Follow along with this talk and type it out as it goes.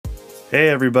Hey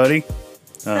everybody.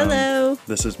 Hello.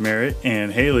 This is Merritt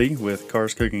and Haley with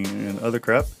Cars, Cooking, and Other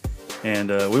Crap. And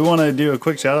we want to do a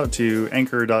quick shout out to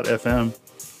Anchor.fm.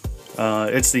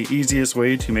 It's the easiest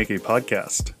way to make a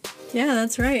podcast. Yeah,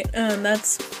 that's right.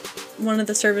 That's one of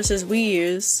the services we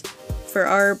use for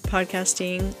our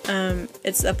podcasting.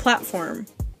 It's a platform,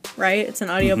 right? It's an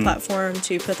audio platform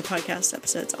to put the podcast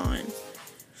episodes on.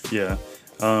 Yeah.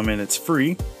 And it's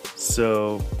free.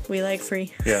 So We like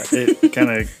free. yeah, it kind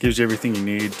of gives you everything you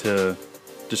need to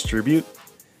distribute.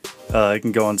 It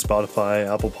can go on Spotify,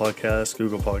 Apple Podcasts,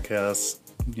 Google Podcasts,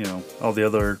 all the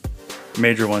other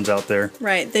major ones out there.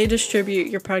 Right. They distribute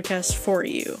your podcast for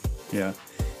you. Yeah.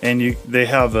 And they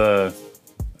have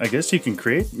I guess you can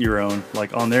create your own,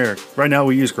 like on there. Right now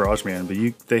we use GarageBand,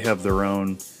 but they have their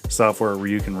own software where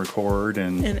you can record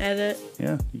and edit.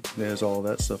 Yeah, there's all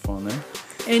that stuff on there.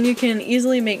 And you can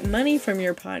easily make money from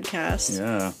your podcast.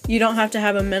 Yeah. You don't have to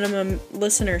have a minimum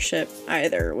listenership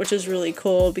either, which is really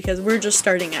cool because we're just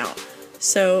starting out.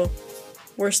 So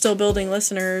we're still building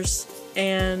listeners,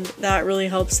 and that really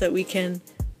helps that we can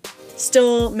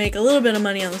still make a little bit of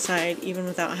money on the side even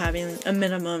without having a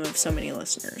minimum of so many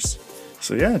listeners.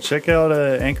 So yeah, check out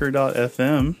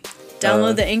Anchor.fm.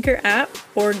 Download the Anchor app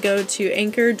or go to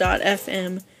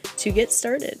Anchor.fm to get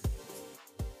started.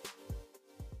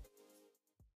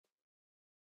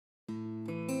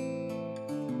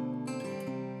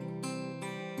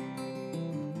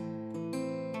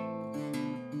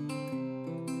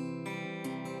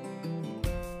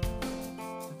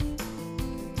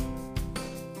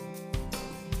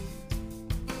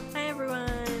 Hi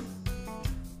everyone.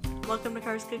 Welcome to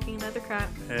Cars, Cooking, and Other Crap.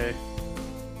 Hey.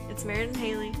 It's Merritt and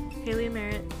Haley. Haley and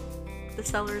Merritt. The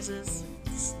Sellers is.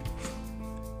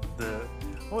 I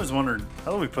always wondered,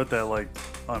 how do we put that like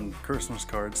on Christmas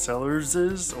cards? Sellers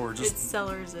is or just It's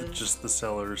Sellers is. just the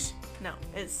sellers? No,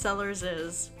 it's Sellers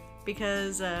is.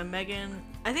 Because Megan,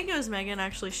 I think it was Megan,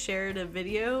 actually shared a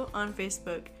video on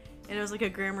Facebook, and it was like a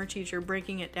grammar teacher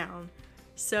breaking it down.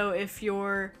 So if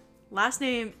your last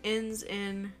name ends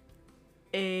in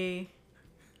a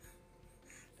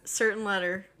certain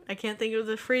letter, I can't think of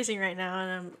the phrasing right now,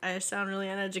 and I sound really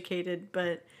uneducated,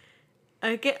 but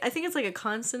I think it's like a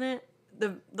consonant.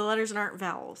 The letters aren't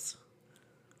vowels.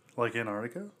 Like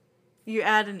Antarctica? You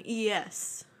add an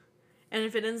ES. And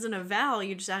if it ends in a vowel,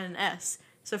 you just add an S.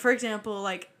 So for example,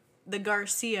 like the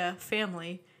Garcia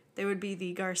family, they would be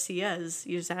the Garcias.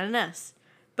 You just add an S.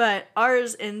 But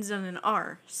ours ends in an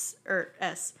R, or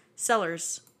S.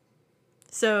 Sellers.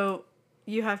 So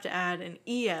you have to add an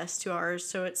ES to ours,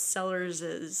 so it's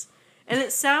Sellers's. And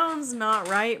it sounds not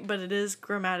right, but it is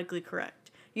grammatically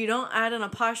correct. You don't add an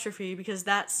apostrophe because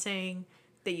that's saying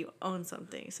that you own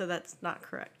something, so that's not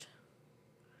correct.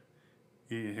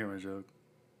 You hear my joke?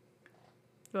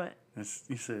 What?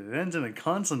 You said it ends in a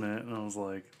consonant, and I was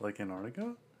like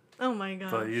Antarctica? Oh my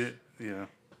gosh. But yeah.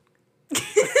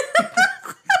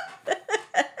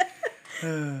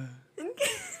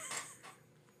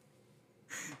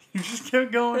 You just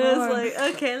kept going It on. was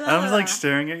like, okay, I was like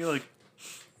staring at you like,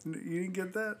 you didn't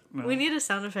get that? No. We need a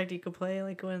sound effect you could play,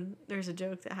 like when there's a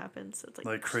joke that happens. So it's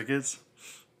like crickets?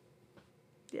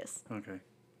 Yes. Okay.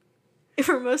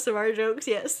 For most of our jokes,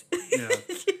 yes. Yeah.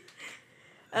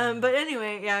 But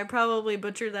anyway, yeah, I probably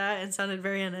butchered that and sounded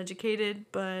very uneducated,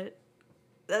 but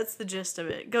that's the gist of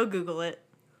it. Go Google it.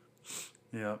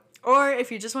 Yeah. Or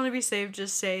if you just want to be safe,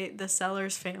 just say the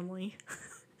Sellers family.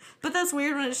 But that's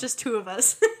weird when it's just two of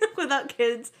us without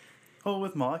kids. Oh,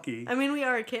 with Maki. I mean, we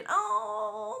are a kid.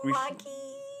 Oh,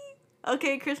 Maki.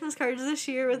 Okay, Christmas cards this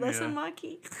year with us and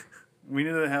Maki. We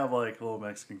need to have like a little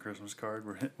Mexican Christmas card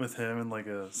with him and like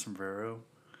a sombrero.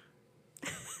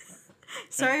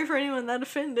 Sorry for anyone that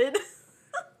offended.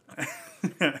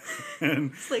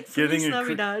 And it's like Feliz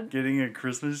Navidad. Getting a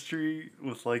Christmas tree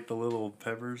with like the little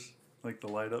peppers, like the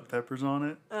light up peppers on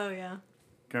it. Oh yeah.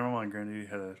 Grandma and Granddaddy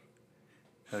had a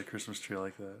Christmas tree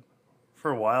like that.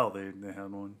 For a while they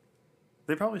had one.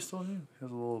 They probably still do. It has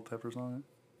the little peppers on it.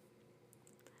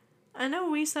 I know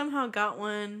we somehow got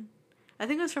one. I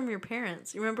think it was from your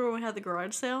parents. You remember when we had the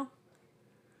garage sale?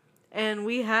 And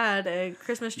we had a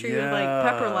Christmas tree with like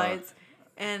pepper lights.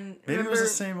 And maybe it was the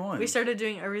same one. We started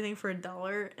doing everything for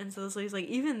 $1, and so this lady's like,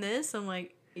 even this? I'm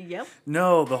like, yep.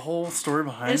 No, the whole story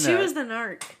behind that. And she was the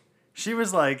narc. She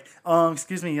was like,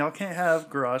 excuse me, y'all can't have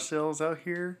garage sales out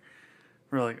here.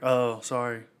 We're like, oh,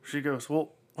 sorry. She goes,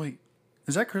 well, wait,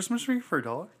 is that Christmas tree for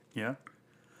 $1? Yeah.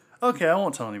 Okay, I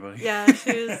won't tell anybody. Yeah,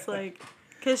 she was like,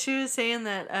 because she was saying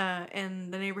that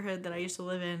in the neighborhood that I used to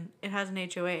live in, it has an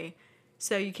HOA.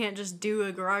 So you can't just do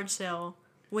a garage sale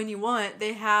when you want.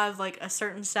 They have like a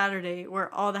certain Saturday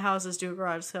where all the houses do a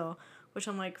garage sale, which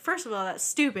I'm like, first of all, that's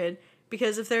stupid.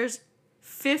 Because if there's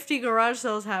 50 garage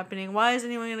sales happening, why is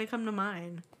anyone going to come to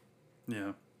mine?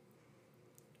 Yeah.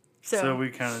 So So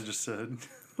we kind of just said,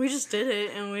 we just did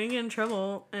it, and we didn't get in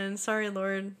trouble. And sorry,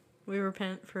 Lord, we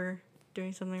repent for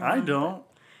doing something wrong. I don't.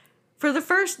 For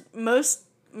the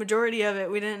majority of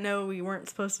it, we didn't know we weren't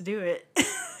supposed to do it.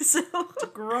 So It's a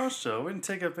garage sale. We didn't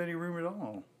take up any room at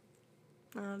all.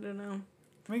 I don't know.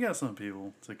 We got some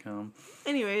people to come.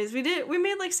 Anyways, we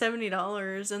made like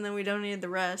 $70, and then we donated the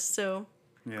rest. So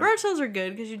Yeah. garage sales are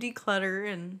good because you declutter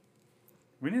and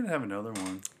We need to have another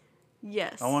one.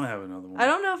 yes. I want to have another one. I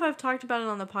don't know if I've talked about it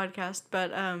on the podcast,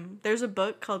 but there's a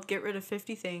book called Get Rid of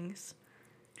 50 Things.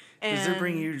 Does it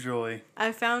bring you joy?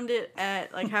 I found it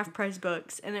at like Half Price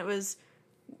Books, and it was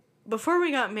before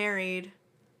we got married,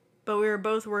 but we were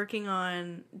both working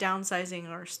on downsizing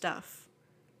our stuff.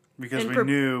 Because we In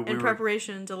knew we were...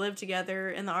 preparation to live together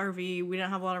in the RV. We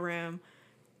didn't have a lot of room.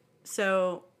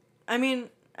 So, I mean,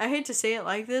 I hate to say it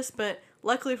like this, but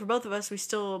luckily for both of us, we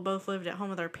still both lived at home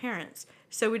with our parents.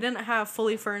 So we didn't have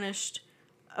fully furnished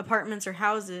apartments or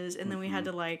houses, and then we had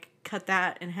to like cut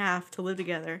that in half to live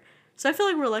together. So I feel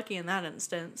like we're lucky in that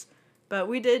instance. But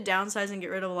we did downsize and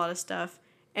get rid of a lot of stuff.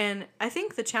 And I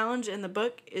think the challenge in the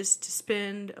book is to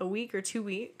spend a week or 2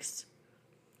 weeks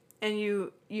and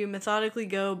you methodically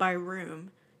go by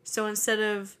room. So instead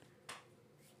of...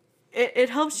 It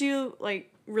helps you,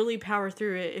 like, really power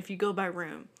through it if you go by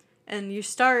room. And you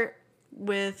start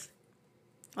with...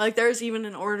 Like, there's even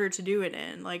an order to do it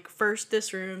in. Like, first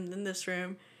this room, then this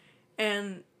room.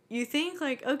 And you think,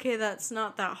 like, okay, that's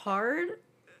not that hard.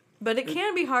 But it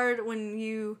can be hard when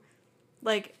you...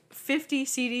 Like, 50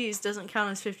 CDs doesn't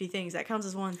count as 50 things. That counts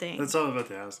as one thing. That's all I was about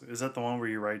to ask. Is that the one where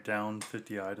you write down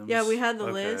 50 items? Yeah, we had the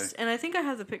Okay. list. And I think I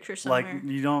have the picture somewhere. Like,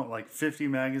 you don't, like, 50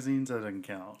 magazines, that doesn't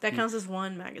count. That counts as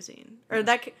one magazine. Or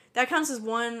that counts as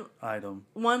one Item.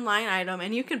 line item.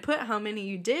 And you can put how many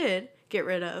you did get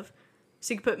rid of.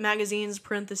 So you can put magazines,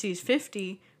 parentheses,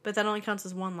 50, but that only counts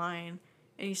as one line.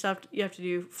 And you have to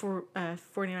do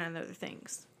 49 other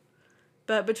things.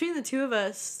 But between the two of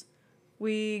us,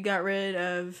 we got rid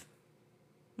of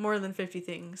more than 50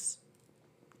 things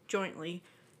jointly.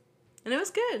 And it was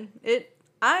good.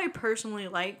 I personally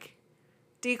like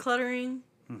decluttering.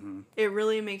 Mm-hmm. It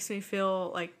really makes me feel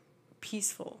like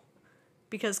peaceful.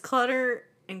 Because clutter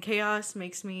and chaos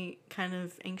makes me kind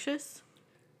of anxious.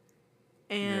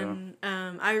 And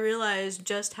I realized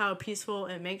just how peaceful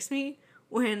it makes me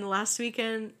when last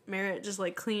weekend Merritt just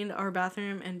like cleaned our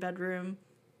bathroom and bedroom.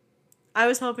 I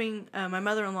was helping my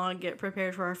mother-in-law get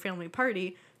prepared for our family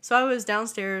party, so I was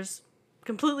downstairs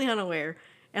completely unaware.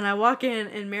 And I walk in,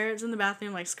 and Merritt's in the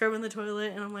bathroom, like, scrubbing the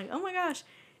toilet, and I'm like, oh my gosh.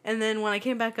 And then when I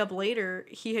came back up later,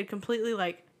 he had completely,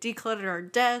 like, decluttered our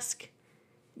desk,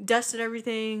 dusted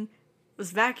everything,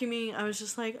 was vacuuming. I was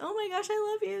just like, oh my gosh,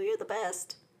 I love you. You're the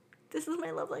best. This is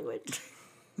my love language.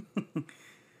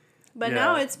 But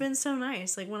now it's been so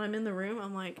nice. Like, when I'm in the room,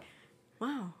 I'm like,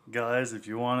 wow. Guys, if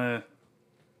you want to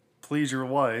please your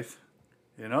wife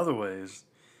in other ways,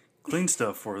 clean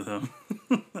stuff for them.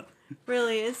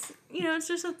 Really, it's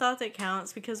just a thought that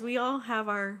counts because we all have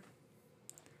our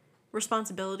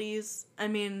responsibilities. I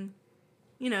mean,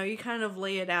 you kind of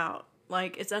lay it out.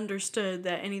 Like, it's understood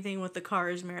that anything with the car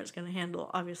is Merritt's going to handle.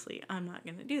 Obviously, I'm not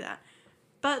going to do that.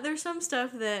 But there's some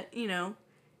stuff that,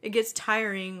 it gets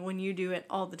tiring when you do it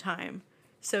all the time.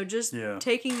 So just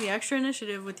taking the extra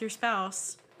initiative with your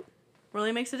spouse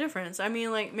really makes a difference. I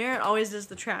mean, like, Merritt always does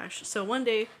the trash. So one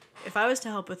day, if I was to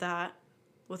help with that,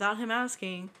 without him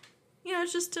asking,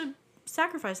 it's just to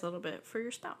sacrifice a little bit for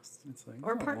your spouse. It's like,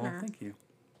 or partner. Well, thank you.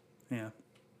 Yeah.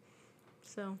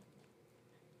 So,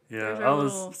 yeah, there's our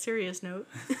little serious note.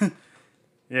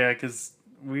 Yeah, because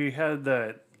we had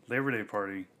that Labor Day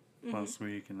party last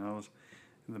week, and I was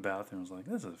in the bathroom. I was like,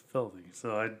 this is filthy.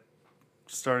 So I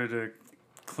started to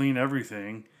clean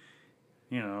everything.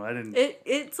 I didn't...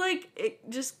 It's like, it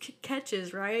just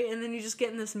catches, right? And then you just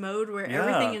get in this mode where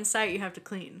everything in sight you have to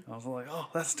clean. I was like, oh,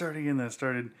 that's starting in. That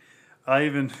started... I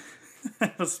even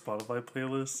have a Spotify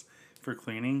playlist for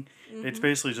cleaning. It's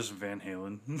basically just Van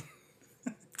Halen.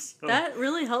 So that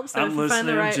really helps though if you find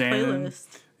the right playlist.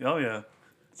 Oh, yeah.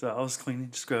 So I was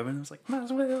cleaning, scrubbing. I was like, might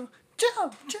as well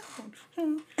jump.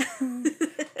 Go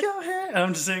ahead. And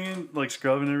I'm just singing, like,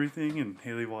 scrubbing everything. And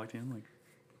Haley walked in, like,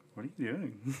 what are you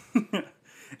doing?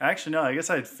 Actually, no, I guess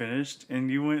I had finished. And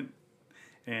you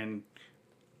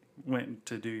went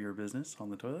to do your business on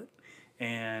the toilet.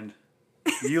 And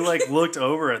you, like, looked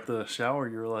over at the shower.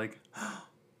 You were like, oh,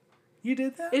 you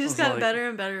did that? It just got better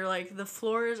and better. Like, the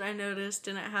floors, I noticed,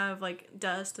 didn't have, like,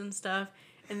 dust and stuff.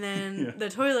 And then the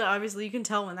toilet, obviously, you can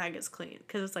tell when that gets clean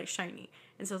because it's, like, shiny.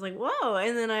 And so I was like, whoa.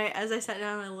 And then as I sat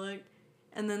down and I looked,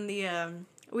 and then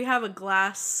we have a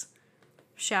glass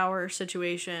shower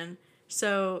situation.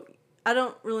 So I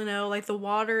don't really know, like the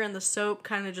water and the soap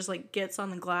kind of just like gets on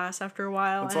the glass after a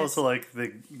while. It's also like the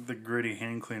gritty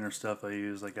hand cleaner stuff I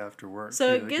use like after work.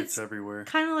 So too. it gets everywhere.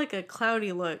 kind of like a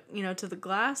cloudy look, to the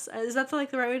glass. Is that the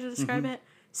right way to describe it?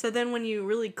 So then when you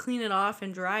really clean it off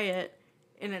and dry it,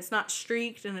 and it's not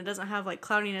streaked and it doesn't have like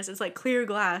cloudiness, it's like clear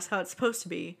glass, how it's supposed to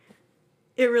be.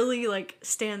 It really like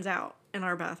stands out in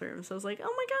our bathroom. So I was like,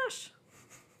 oh my gosh.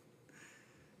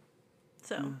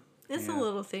 So it's the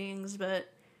little things,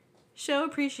 but show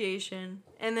appreciation.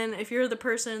 And then if you're the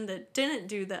person that didn't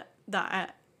do that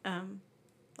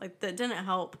like that didn't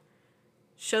help,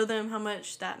 show them how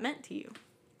much that meant to you.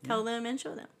 Tell them and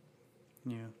show them.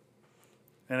 Yeah.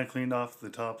 And I cleaned off the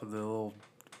top of the little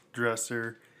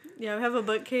dresser. Yeah, we have a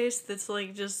bookcase that's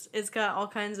like it's got all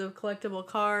kinds of collectible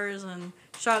cars and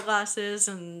shot glasses,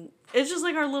 and it's just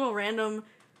like our little random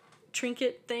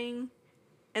trinket thing.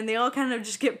 And they all kind of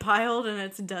just get piled and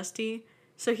it's dusty.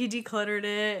 So he decluttered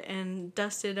it and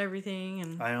dusted everything.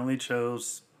 And I only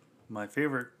chose my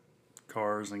favorite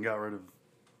cars and got rid of,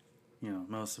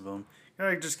 most of them.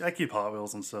 I keep Hot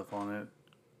Wheels and stuff on it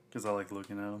because I like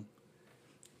looking at them.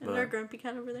 Is there a Grumpy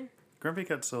Cat over there? Grumpy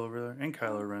Cat's still over there, and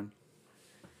Kylo Ren.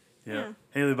 Yeah.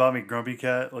 Haley bought me Grumpy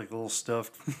Cat, like a little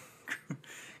stuffed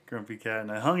Grumpy Cat,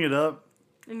 and I hung it up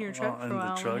in your truck for a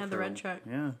while when you had the red truck.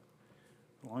 Yeah,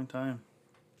 a long time.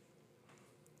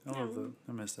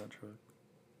 I miss that truck.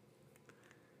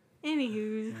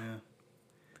 Anywho. Yeah.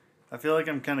 I feel like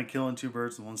I'm kind of killing two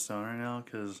birds with one stone right now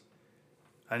because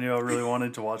I knew I really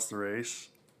wanted to watch the race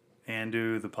and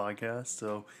do the podcast,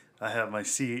 so I have my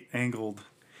seat angled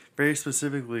very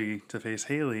specifically to face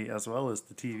Haley as well as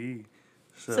the TV.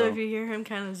 So if you hear him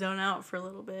kind of zone out for a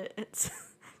little bit,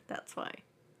 that's why.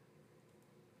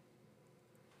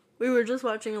 We were just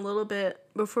watching a little bit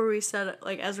before we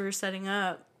as we were setting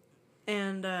up,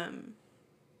 and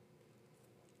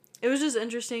it was just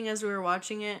interesting as we were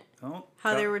watching it,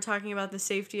 how they were talking about the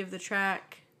safety of the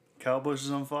track. Kyle Busch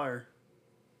is on fire.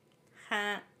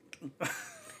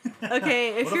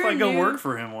 Okay, if what if I go work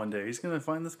for him one day? He's going to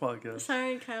find this podcast.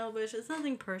 Sorry, Kyle Busch. It's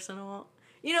nothing personal.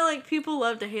 Like people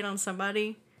love to hate on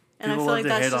somebody. And people I feel love like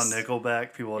to hate that's on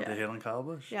Nickelback. People love to hate on Kyle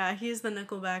Busch. Yeah, he's the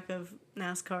Nickelback of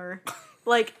NASCAR.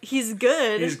 Like, he's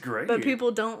good. He's great. But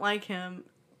people don't like him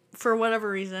for whatever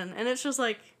reason. And it's just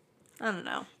like, I don't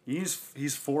know.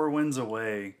 He's 4 wins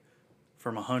away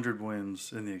from 100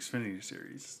 wins in the Xfinity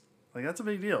Series. Like, that's a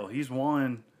big deal. He's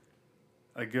won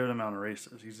a good amount of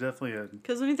races. He's definitely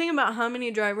because when you think about how many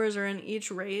drivers are in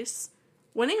each race,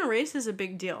 winning a race is a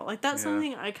big deal. Like, that's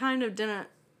something I kind of didn't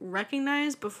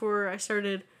recognize before I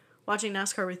started watching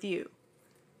NASCAR with you.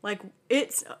 Like,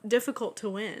 it's difficult to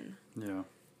win. Yeah.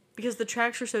 Because the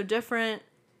tracks are so different.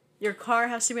 Your car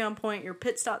has to be on point. Your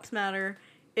pit stops matter.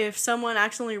 If someone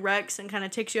accidentally wrecks and kind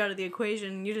of takes you out of the equation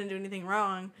and you didn't do anything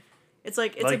wrong, it's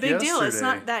like, it's a big deal. It's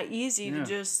not that easy to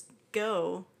just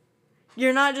go.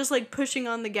 You're not just like pushing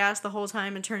on the gas the whole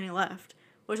time and turning left,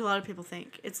 which a lot of people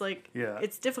think. It's like,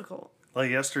 it's difficult.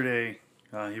 Like yesterday,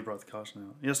 he brought the caution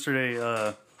out. Yesterday,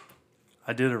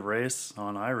 I did a race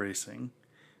on iRacing,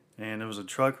 and it was a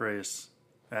truck race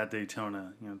at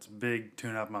Daytona. It's a big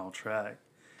 2.5 mile track.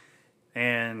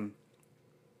 And,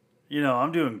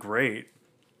 I'm doing great.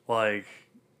 Like,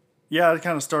 I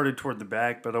kind of started toward the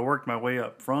back, but I worked my way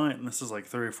up front, and this is like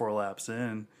 3 or 4 laps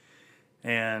in.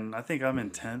 And I think I'm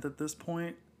in 10th at this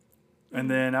point.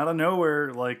 And then out of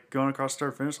nowhere, like going across the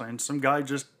start finish line, some guy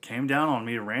just came down on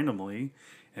me randomly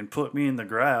and put me in the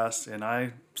grass, and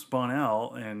I spun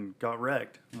out and got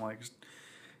wrecked. I'm like,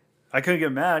 I couldn't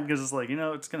get mad because it's like,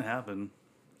 it's going to happen.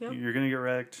 Yep. You're going to get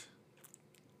wrecked.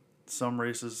 Some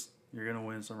races, you're going to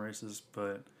win some races,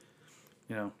 but,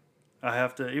 I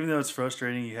have to, even though it's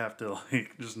frustrating, you have to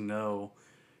like just know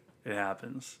it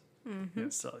happens. Mm-hmm.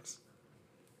 It sucks.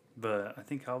 But I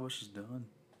think Kyle Busch is done.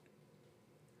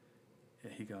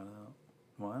 Yeah, he got out.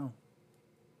 Wow.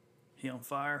 He on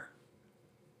fire.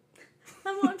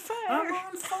 I'm on fire. I'm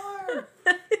on fire.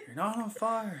 You're not on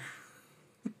fire.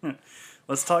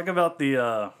 Let's talk about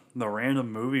the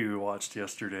random movie we watched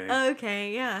yesterday.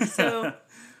 Okay, yeah. So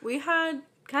we had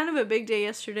kind of a big day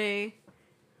yesterday.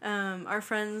 Our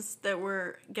friends that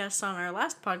were guests on our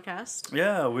last podcast.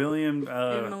 Yeah, William.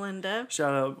 And Melinda.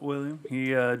 Shout out, William.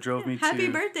 He drove me to... Happy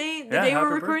birthday. The day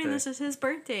we're recording this is his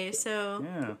birthday, so...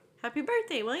 Yeah. Happy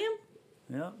birthday, William.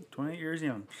 Yeah, 28 years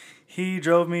young. He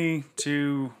drove me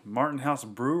to Martin House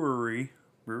Brewery.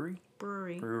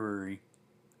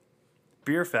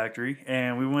 Beer factory.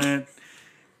 And we went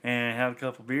and had a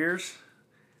couple beers.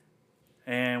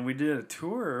 And we did a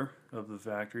tour of the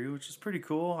factory, which is pretty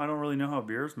cool. I don't really know how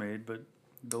beer's made, but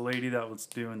the lady that was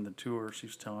doing the tour, she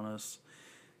was telling us,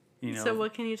 you know. So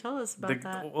what can you tell us about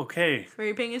that? Okay. Were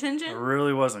you paying attention? I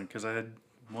really wasn't, because I had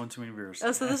one too many beers.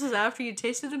 Oh, so this was after you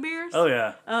tasted the beers? Oh,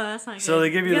 yeah. Oh, that's not good. So they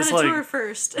give you this, gotta like... tour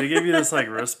first. They give you this, like,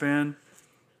 wristband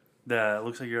that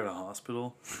looks like you're at a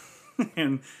hospital.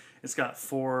 And it's got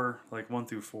 4, like 1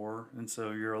 through 4. And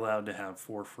so you're allowed to have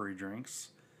 4 free drinks.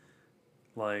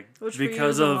 Like, Which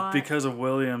because of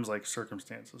William's, like,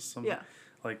 circumstances.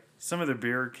 Like, some of the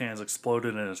beer cans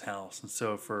exploded in his house. And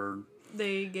so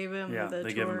they gave him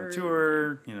they gave him a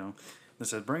tour, you know. They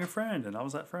said, bring a friend. And I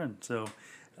was that friend. So,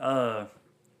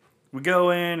 we go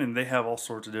in and they have all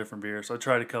sorts of different beers. So I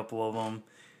tried a couple of them.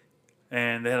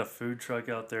 And they had a food truck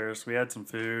out there, so we had some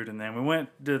food. And then we went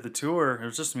to the tour. It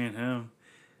was just me and him.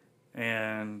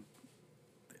 And,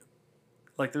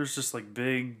 like, there's just, like,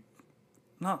 big,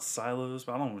 not silos,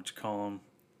 but I don't know what you call them.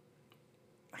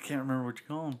 I can't remember what you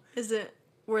call them. Is it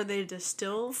where they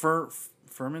distill?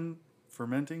 Fermenting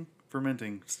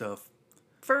stuff.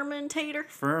 Fermentator?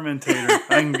 Fermentator.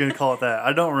 I'm going to call it that.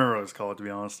 I don't remember what it's called, to be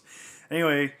honest.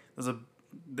 Anyway,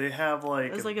 they have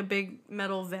like... It's like a big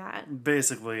metal vat.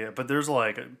 Basically, but there's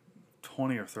like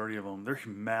 20 or 30 of them. They're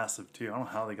massive too. I don't know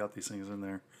how they got these things in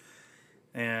there.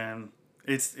 And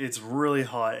it's really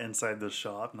hot inside this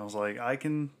shop. And I was like, I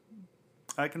can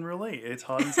relate. It's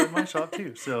hot inside my shop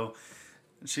too. So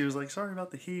she was like, sorry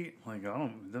about the heat. I'm like,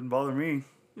 it doesn't bother me.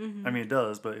 Mm-hmm. I mean, it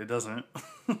does, but it doesn't.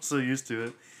 I'm so used to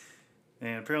it.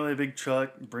 And apparently a big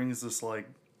truck brings this like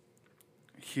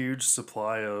huge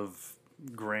supply of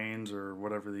grains or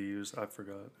whatever they use. I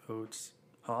forgot. Oats,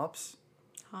 hops,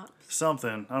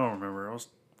 something. I don't remember. I was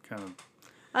kind of.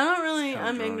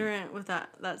 I'm ignorant with that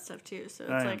stuff too. So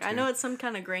it's like I know it's some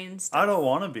kind of grain stuff. I don't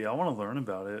want to be. I want to learn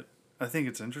about it. I think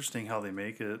it's interesting how they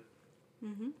make it.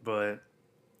 Mm-hmm. But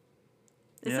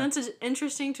it's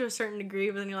interesting to a certain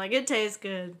degree, but then you're like, it tastes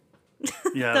good.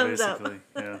 Yeah, Thumbs basically.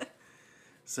 Up. Yeah.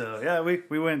 So yeah,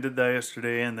 we went and did that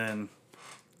yesterday, and then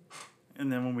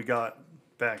when we got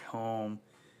back home,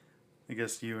 I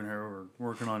guess you and her were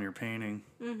working on your painting.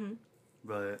 Mm-hmm.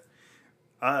 But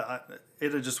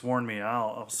it had just worn me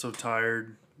out. I was so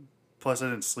tired. Plus, I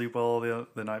didn't sleep well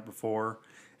the night before,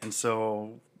 and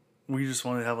so we just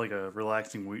wanted to have like a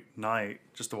relaxing night,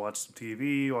 just to watch some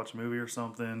TV, watch a movie or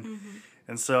something. Mm-hmm.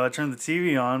 And so I turned the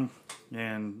TV on,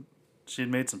 and she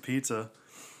had made some pizza,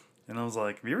 and I was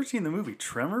like, "Have you ever seen the movie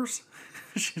Tremors?"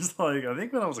 She's like, "I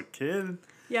think when I was a kid."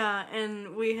 Yeah,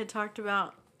 and we had talked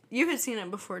about, you had seen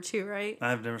it before too, right?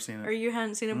 I've never seen it. Or you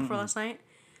hadn't seen it before last night?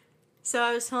 So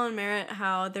I was telling Merritt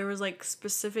how there was like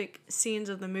specific scenes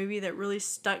of the movie that really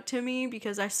stuck to me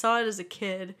because I saw it as a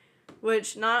kid,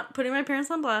 which, not putting my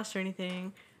parents on blast or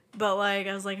anything, but like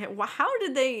I was like, how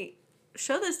did they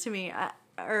show this to me?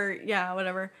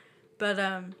 Whatever. But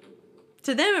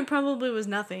to them it probably was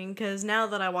nothing, because now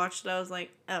that I watched it I was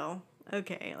like, oh,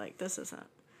 okay, like this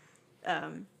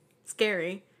isn't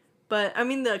scary. But I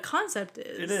mean, the concept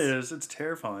is. It is. It's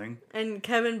terrifying. And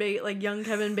young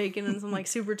Kevin Bacon in some like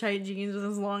super tight jeans with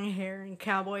his long hair and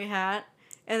cowboy hat,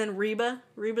 and then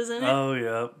Reba's in it. Oh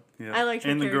yeah, yeah. I liked her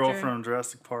and the character. girl from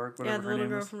Jurassic Park. Whatever Yeah, the her little name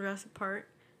girl is. from Jurassic Park.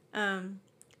 But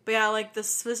yeah, like the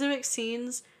specific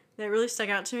scenes that really stuck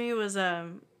out to me was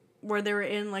where they were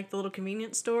in like the little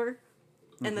convenience store,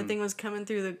 and the thing was coming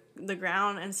through the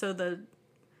ground, and so the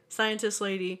scientist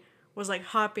lady was like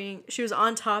hopping. She was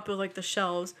on top of like the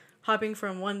shelves, hopping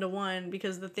from one to one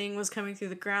because the thing was coming through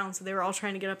the ground, so they were all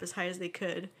trying to get up as high as they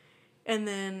could. And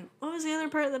then, what was the other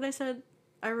part that I said?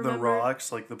 I remember. The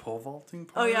rocks, like the pole vaulting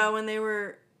part? Oh yeah, when they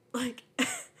were, like,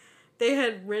 they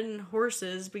had ridden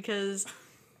horses because,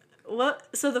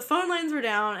 so the phone lines were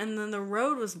down and then the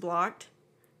road was blocked.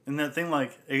 And that thing,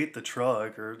 like, ate the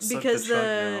truck or sucked because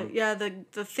the truck down.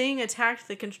 The thing attacked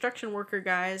the construction worker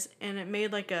guys, and it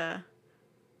made like a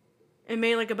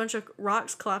bunch of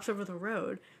rocks collapse over the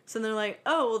road. So they're like,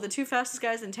 oh, well, the two fastest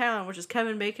guys in town, which is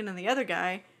Kevin Bacon and the other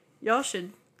guy, y'all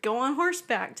should go on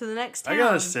horseback to the next town. I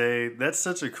gotta say, that's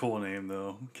such a cool name,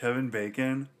 though. Kevin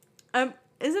Bacon.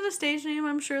 Is it a stage name,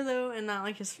 I'm sure, though, and not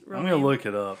like his real name? I'm gonna look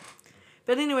it up.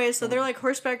 But anyway, so they're like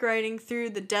horseback riding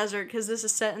through the desert, because this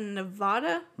is set in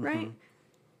Nevada, right? Mm-hmm.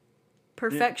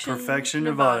 Perfection,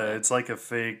 Nevada. It's like a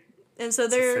fake. And so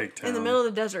they're in the middle of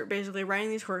the desert, basically, riding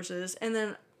these horses, and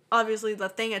then obviously the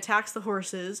thing attacks the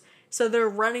horses, so they're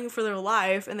running for their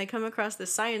life, and they come across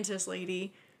this scientist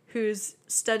lady who's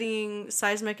studying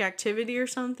seismic activity or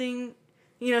something.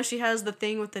 You know, she has the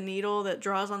thing with the needle that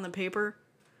draws on the paper.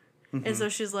 Mm-hmm. And so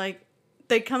she's like,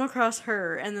 they come across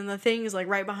her, and then the thing is like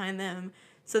right behind them.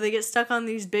 So they get stuck on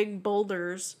these big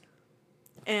boulders,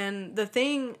 and the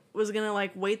thing was gonna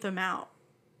like wait them out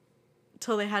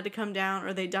till they had to come down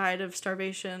or they died of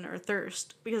starvation or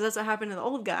thirst. Because that's what happened to the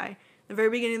old guy. The very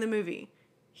beginning of the movie.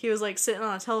 He was like sitting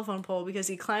on a telephone pole because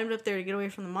he climbed up there to get away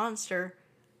from the monster,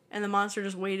 and the monster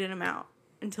just waited him out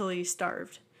until he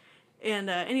starved. And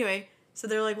anyway, so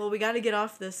they're like, well, we got to get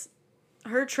off this.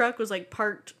 Her truck was like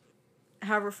parked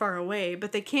however far away,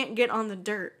 but they can't get on the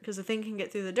dirt because the thing can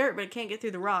get through the dirt, but it can't get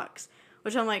through the rocks.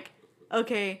 Which I'm like,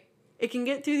 okay, it can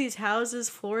get through these houses,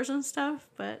 floors and stuff,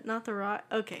 but not the rock.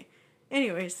 Okay.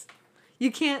 Anyways,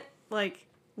 you can't like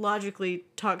logically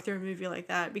talk through a movie like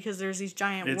that because there's these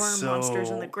giant monsters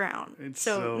in the ground.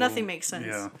 So nothing makes sense.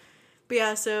 Yeah. But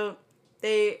yeah, so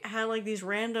they had like these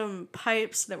random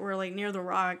pipes that were like near the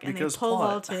rock and because they pole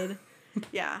vaulted.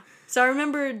 Yeah. So I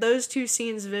remember those two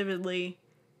scenes vividly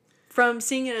from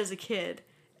seeing it as a kid.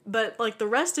 But like the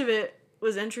rest of it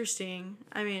was interesting.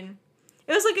 I mean,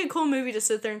 it was like a cool movie to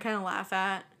sit there and kind of laugh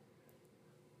at.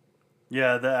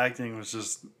 Yeah, the acting was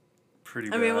just pretty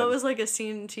bad. I mean, what was like a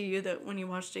scene to you that when you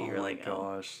watched it, you were like, oh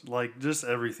my gosh. Like, just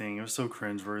everything. It was so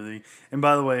cringeworthy. And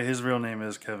by the way, his real name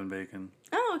is Kevin Bacon.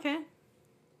 Oh, okay.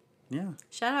 Yeah.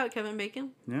 Shout out Kevin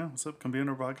Bacon. Yeah, what's up? Come be on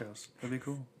our podcast. That'd be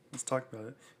cool. Let's talk about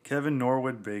it. Kevin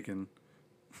Norwood Bacon.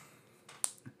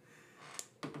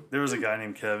 There was a guy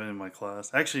named Kevin in my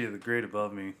class. Actually, the grade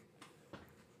above me.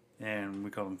 And we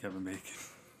called him Kevin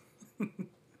Bacon.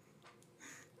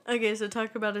 Okay, so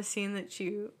talk about a scene that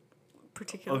you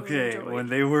particularly enjoyed. When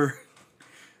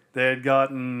they had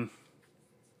gotten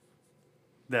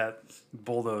that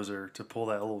bulldozer to pull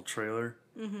that little trailer.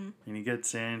 Mm-hmm. And he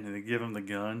gets in and they give him the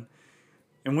gun.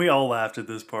 And we all laughed at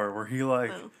this part where he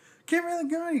give me the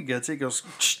gun. He gets it, goes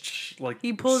like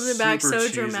he pulls it back so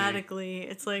cheesy. Dramatically.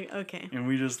 It's like, okay.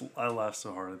 And I laughed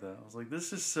so hard at that. I was like,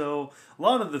 this is so, a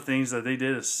lot of the things that they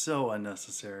did is so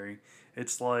unnecessary.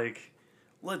 It's like,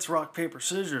 let's rock, paper,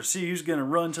 scissors. See who's going to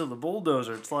run to the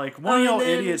bulldozer. It's like, one of y'all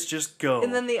idiots just go.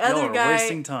 And then the other y'all guy, are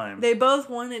wasting time. They both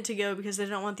wanted to go because they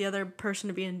don't want the other person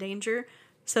to be in danger.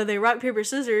 So they rock, paper,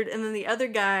 scissors, and then the other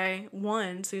guy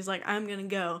won. So he's like, I'm going to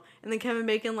go. And then Kevin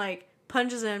Bacon, like,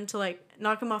 punches him to, like,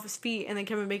 knock him off his feet, and then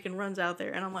Kevin Bacon runs out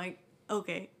there. And I'm like,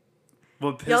 okay.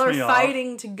 What pissed y'all are me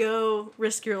fighting to go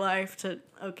risk your life to,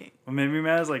 okay. What made me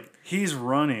mad is, like, he's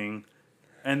running,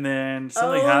 and then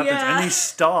something happens, and he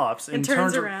stops and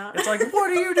turns around. It's like, what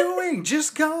are you doing?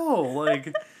 Just go.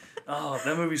 Like, oh,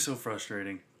 that movie's so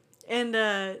frustrating.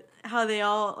 And, how they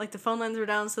all, like, the phone lines were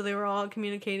down, so they were all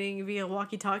communicating via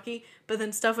walkie-talkie, but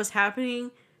then stuff was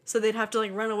happening, so they'd have to,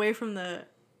 like, run away from the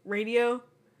radio,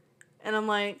 and I'm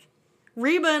like,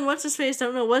 Reba and What's-His-Face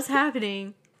don't know what's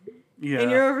happening,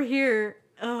 and you're over here,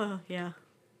 oh, yeah.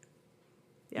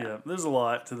 Yeah, there's a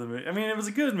lot to the movie. I mean, it was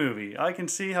a good movie. I can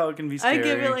see how it can be scary. I'd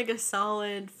give it, like, a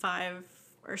solid 5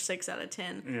 or 6 out of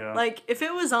 10. Yeah. Like, if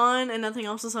it was on and nothing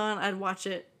else was on, I'd watch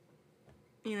it,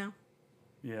 you know?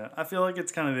 Yeah, I feel like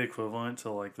it's kind of the equivalent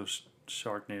to, like, those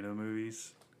Sharknado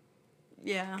movies.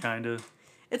 Yeah. Kind of.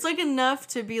 It's, like, enough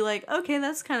to be like, okay,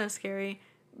 that's kind of scary,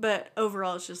 but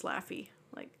overall it's just laughy.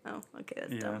 Like, oh, okay,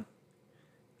 that's dumb.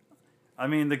 I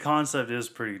mean, the concept is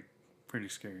pretty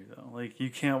scary, though. Like, you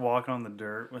can't walk on the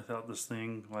dirt without this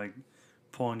thing, like,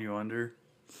 pulling you under.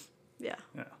 Yeah.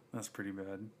 Yeah, that's pretty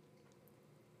bad.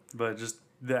 But just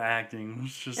the acting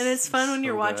was just... And it's fun when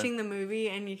you're bad. watching the movie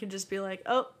and you can just be like,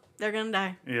 oh, they're gonna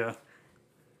die. Yeah.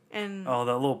 And oh,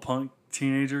 that little punk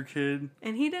teenager kid.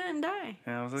 And he didn't die.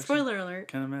 Yeah, I was Spoiler alert.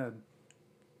 Kind of mad.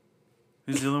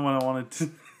 He's the only one I wanted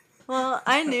to... Well,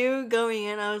 I knew going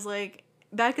in, I was like,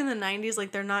 back in the 90s,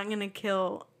 like, they're not gonna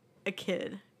kill a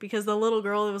kid. Because the little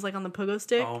girl that was, like, on the pogo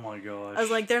stick. Oh, my gosh. I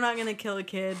was like, they're not gonna kill a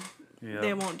kid. Yeah.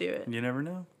 They won't do it. You never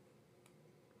know.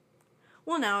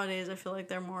 Well, nowadays, I feel like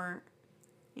they're more,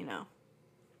 you know.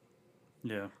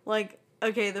 Yeah. Like,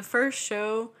 okay, the first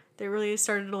show that really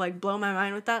started to, like, blow my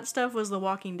mind with that stuff was The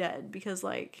Walking Dead. Because,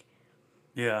 like...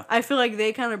 Yeah. I feel like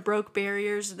they kind of broke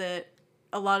barriers that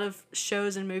a lot of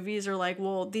shows and movies are like,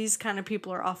 well, these kind of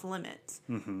people are off limits.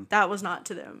 Mm-hmm. That was not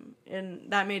to them. And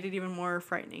that made it even more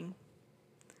frightening.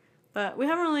 But we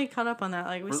haven't really caught up on that.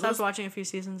 Like, we stopped watching a few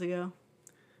seasons ago.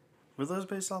 Were those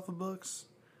based off of books?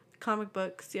 Comic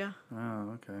books, yeah.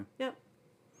 Oh, okay. Yep.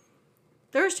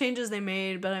 There was changes they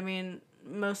made, but I mean,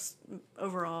 most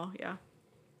overall, yeah.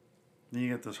 Then you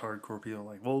get those hardcore people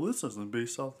like, well, this isn't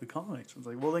based off the comics. It's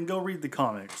like, well, then go read the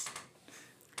comics.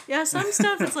 Yeah, some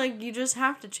stuff it's like you just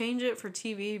have to change it for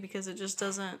TV because it just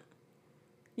doesn't...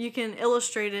 You can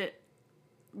illustrate it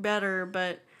better,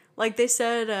 but like they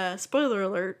said, spoiler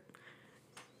alert,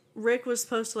 Rick was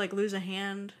supposed to like lose a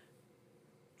hand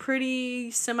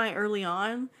pretty semi-early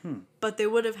on, but they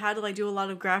would have had to like do a lot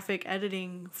of graphic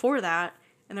editing for that,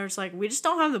 And they're just like, we just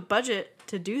don't have the budget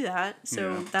to do that,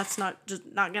 so Yeah. that's not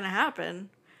gonna happen.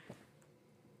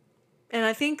 And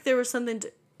I think there was something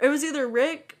it was either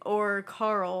Rick or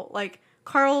Carl. Like,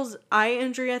 Carl's eye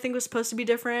injury, I think, was supposed to be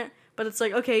different, but it's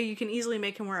like, okay, you can easily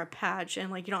make him wear a patch, and,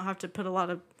 like, you don't have to put a lot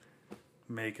of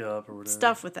makeup or whatever.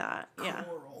 stuff with that. Yeah.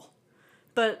 Coral.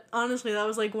 But honestly, that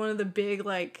was, like, one of the big,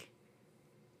 like,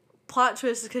 plot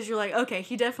twists, because you're like, okay,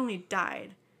 he definitely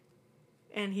died.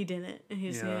 And he didn't. And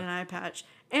he just needed an eye patch.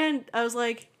 And I was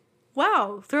like,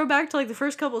 wow, throwback to, like, the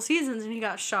first couple seasons, and he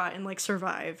got shot and, like,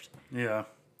 survived. Yeah.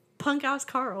 Punk-ass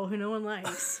Carl, who no one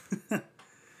likes.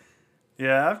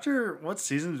 Yeah, after what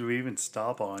season did we even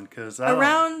stop on? Because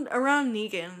around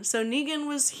Negan. So Negan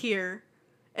was here,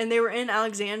 and they were in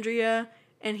Alexandria,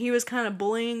 and he was kind of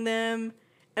bullying them,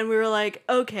 and we were like,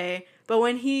 okay. But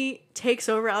when he takes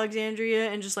over Alexandria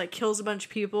and just, like, kills a bunch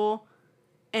of people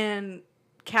and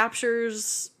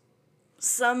captures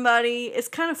somebody, it's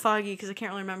kind of foggy because I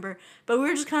can't really remember, but we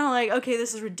were just kind of like, okay,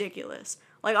 this is ridiculous.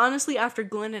 Like, honestly, after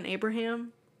Glenn and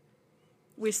Abraham,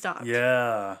 we stopped.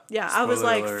 Yeah. Yeah, I was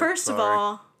Spoiler like, alert, first of sorry.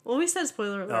 all, well, we said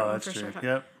spoiler alert. Oh, when that's we first true. started talking.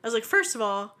 Yep. I was like, first of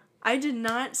all, I did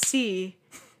not see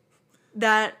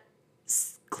that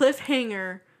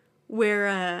cliffhanger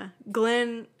where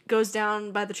Glenn goes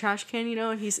down by the trash can, you know,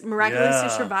 and he miraculously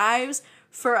survives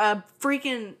for a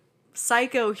freaking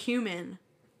psycho human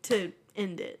to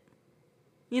end it.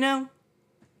 You know?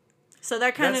 So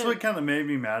that kind That's of... what kind of made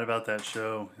me mad about that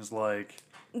show, is like...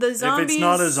 The zombies... If it's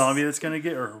not a zombie that's going to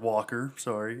get... Or walker,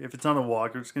 sorry. If it's not a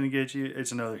walker that's going to get you,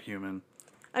 it's another human.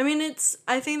 I mean,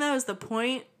 I think that was the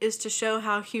point, is to show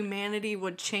how humanity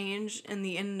would change in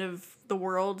the end of the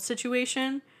world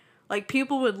situation. Like,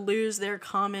 people would lose their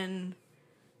common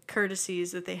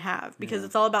courtesies that they have, because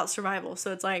it's all about survival.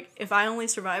 So it's like, if I only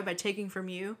survive by taking from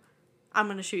you, I'm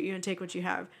going to shoot you and take what you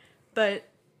have. But,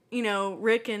 you know,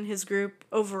 Rick and his group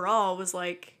overall was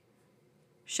like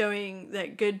showing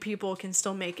that good people can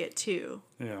still make it too.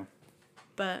 Yeah.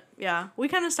 But yeah, we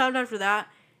kind of stopped after that.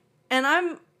 And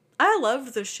I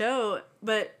loved the show,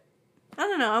 but I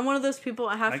don't know. I'm one of those people,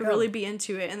 I have to really be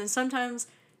into it. And then sometimes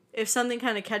if something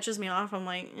kind of catches me off, I'm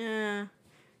like,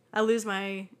 I lose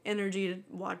my energy to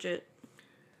watch it.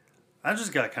 I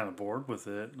just got kind of bored with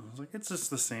it. I was like, it's just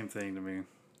the same thing to me.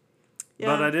 Yeah.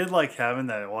 But I did like having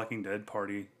that Walking Dead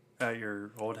party at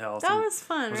your old house. That was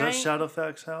fun, was right? that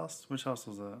Shadowfax's house? Which house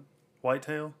was that?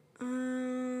 Whitetail?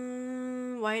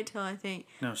 Whitetail, I think.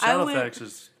 No,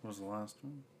 Shadowfax was the last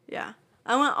one. Yeah.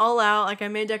 I went all out. Like, I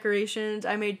made decorations.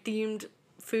 I made themed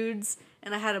foods.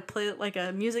 And I had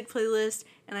a music playlist.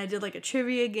 And I did, like, a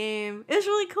trivia game. It was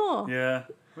really cool. Yeah.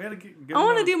 We had a good I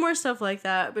want to do more stuff like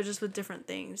that, but just with different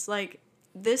things. Like,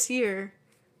 this year,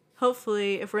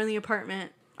 hopefully, if we're in the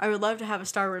apartment, I would love to have a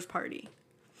Star Wars party.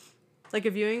 Like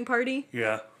a viewing party.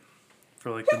 Yeah.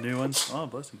 For, like, the new ones. Oh,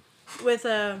 bless you. With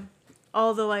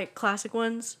all the, like, classic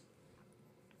ones.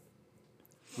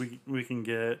 We can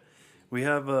get... We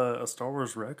have a Star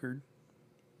Wars record.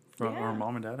 From Yeah. our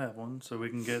mom and dad have one, so we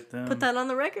can get them. Put that on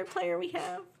the record player we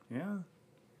have. Yeah.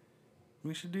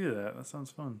 We should do that. That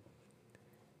sounds fun.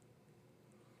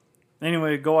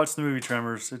 Anyway, go watch the movie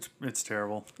Tremors. It's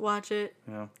terrible. Watch it.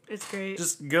 Yeah. It's great.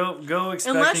 Just go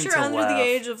expecting Unless you're to under laugh. the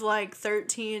age of like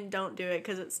 13, don't do it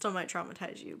because it still might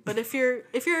traumatize you. But if you're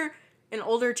an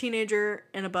older teenager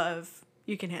and above,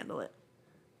 you can handle it.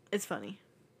 It's funny.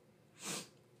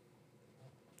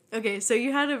 Okay, so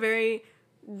you had a very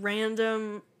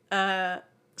random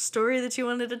story that you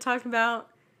wanted to talk about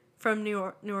from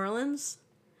New Orleans.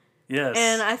 Yes.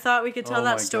 And I thought we could tell Oh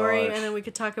that my story gosh. and then we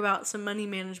could talk about some money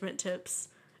management tips.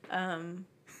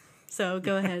 So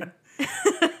go ahead.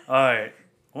 All right.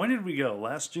 When did we go?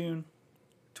 Last June?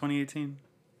 2018?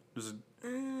 Was it?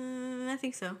 I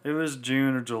think so. It was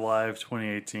June or July of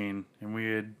 2018, and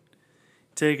we had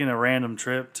taken a random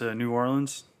trip to New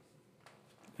Orleans.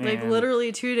 Like And-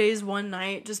 literally 2 days, 1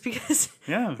 night, just because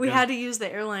Yeah. we because- had to use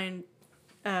the airline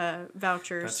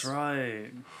vouchers. That's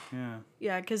right. Yeah.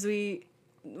 Yeah, because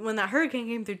when that hurricane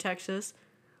came through Texas,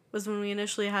 was when we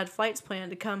initially had flights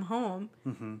planned to come home,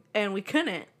 and we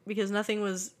couldn't because nothing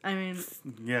was. I mean,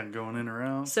 Yeah, going in or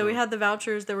out. so we had the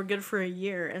vouchers that were good for a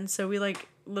year, and so we like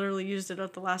literally used it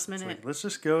at the last minute. Like, let's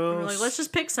just go. We're like, let's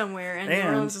just pick somewhere, and New And-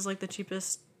 Orleans is like the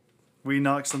cheapest. We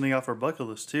knocked something off our bucket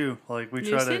list too. Like we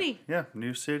New tried city.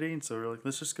 new city, and so we're like,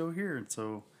 let's just go here. And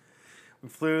so we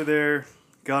flew there,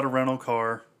 got a rental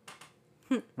car,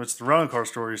 which the rental car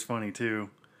story is funny too.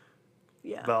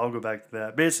 Yeah. But I'll go back to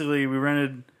that. Basically, we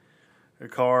rented a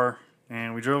car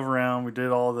and we drove around. We did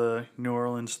all the New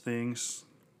Orleans things.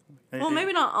 Well,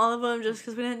 maybe not all of them, just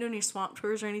because we didn't do any swamp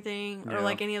tours or anything, or Yeah.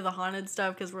 like any of the haunted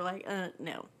stuff, because we're like,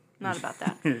 no. Not about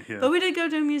that. Yeah. But we did go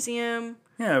to a museum.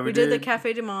 Yeah, We did the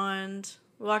Cafe du Monde.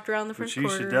 We walked around the French Which you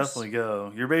Quarters. should definitely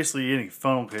go. You're basically eating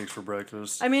funnel cakes for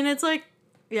breakfast. I mean, it's like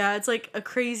a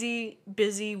crazy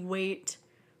busy wait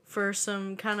for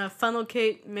some kind of funnel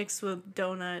cake mixed with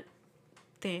donut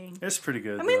thing. It's pretty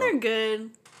good. I mean, though. they're good.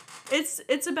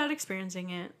 It's about experiencing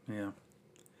it. Yeah.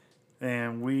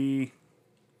 And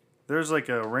there's like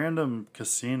a random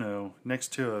casino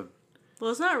next to a... Well,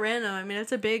 it's not random. I mean,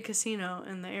 it's a big casino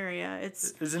in the area.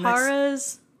 It's Is it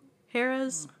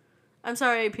Harrah's. I'm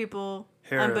sorry, people.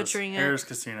 I'm butchering it. Harrah's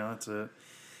Casino, that's it.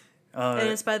 And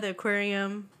it's by the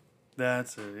aquarium.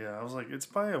 That's it, yeah. I was like, it's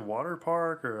by a water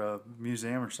park or a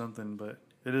museum or something, but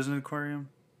it is an aquarium.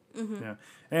 Mm-hmm. Yeah.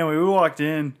 Anyway, we walked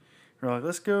in. We're like,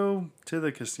 let's go to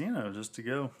the casino just to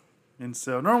go. And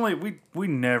so normally we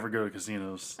never go to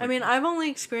casinos. I mean, I've only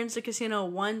experienced a casino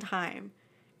one time,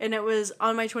 and it was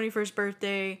on my 21st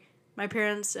birthday. My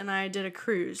parents and I did a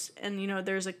cruise, and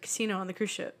there's a casino on the cruise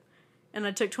ship, and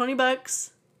I took $20,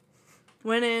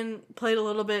 went in, played a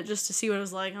little bit just to see what it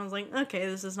was like. I was like, okay,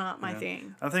 this is not my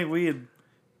thing. I think we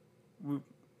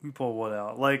pulled what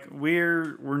out? Like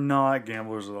we're not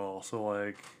gamblers at all, so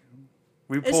like.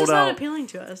 It's just not appealing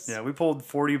to us. Yeah, we pulled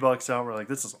 $40 out. We're like,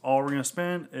 this is all we're going to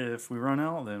spend. If we run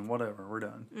out, then whatever, we're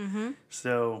done. Mm-hmm.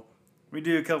 So we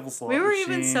do a couple slot machines. We were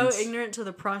even so ignorant to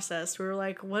the process. We were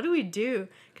like, what do we do?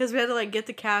 Because we had to like get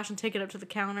the cash and take it up to the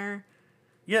counter.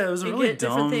 Yeah, it was really get dumb.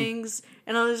 Different things.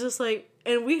 And I was just like,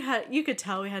 and you could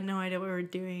tell we had no idea what we were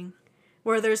doing.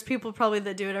 Where there's people probably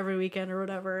that do it every weekend or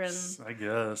whatever, and I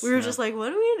guess we were just like, what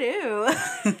do we do?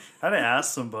 I had to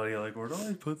ask somebody like, where do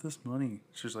I put this money?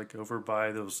 She was like, over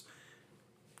by those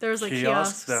there was like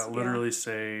kiosks that literally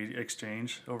say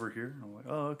exchange over here. I'm like,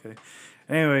 oh, okay.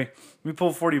 Anyway, we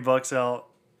pulled $40 out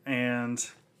and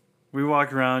we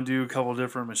walk around, do a couple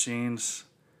different machines,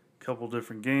 a couple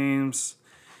different games.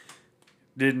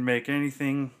 Didn't make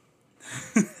anything.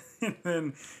 And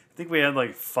then I think we had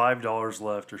like $5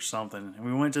 left or something. And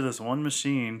we went to this one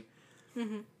machine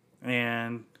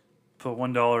and put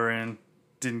 $1 in,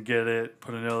 didn't get it,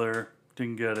 put another,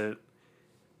 didn't get it.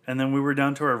 And then we were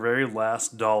down to our very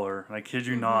last dollar. And I kid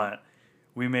you not,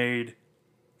 we made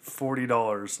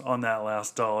 $40 on that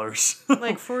last dollar. So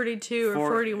like 42 or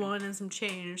 41 and some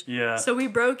change. Yeah. So we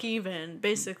broke even,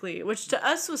 basically, which to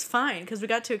us was fine because we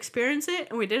got to experience it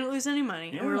and we didn't lose any money.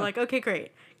 Yeah. And we were like, okay,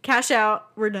 great. Cash out,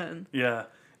 we're done. Yeah.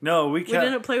 No, we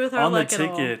didn't play with our luck at all.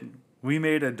 On the ticket, we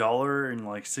made $1 and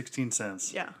like 16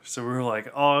 cents. Yeah. So we were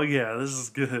like, oh yeah, this is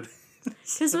good.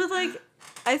 Because with like,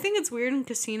 I think it's weird in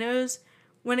casinos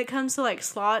when it comes to like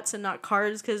slots and not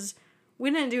cards because we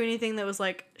didn't do anything that was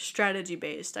like strategy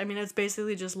based. I mean, it's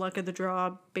basically just luck of the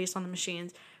draw based on the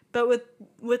machines. But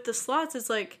with the slots,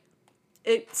 it's like,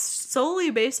 it's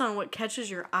solely based on what catches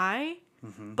your eye.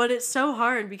 Mm-hmm. But it's so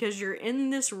hard because you're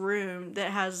in this room that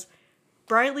has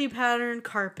brightly patterned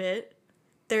carpet.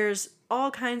 There's all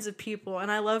kinds of people,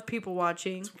 and I love people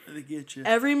watching. That's where they get you.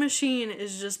 Every machine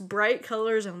is just bright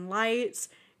colors and lights,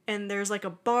 and there's like a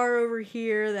bar over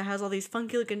here that has all these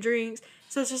funky looking drinks.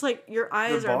 So it's just like your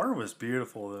eyes The bar was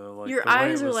beautiful though. Like your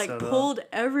eyes are like pulled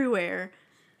everywhere.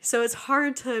 So it's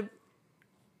hard to.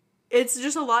 It's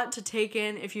just a lot to take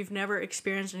in if you've never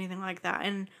experienced anything like that.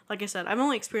 And like I said, I've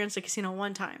only experienced a casino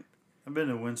one time. I've been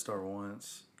to WinStar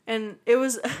once. And it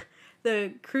was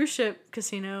the cruise ship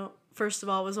casino, first of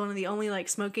all, was one of the only like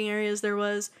smoking areas there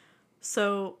was.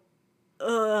 So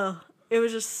it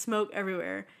was just smoke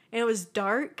everywhere. And it was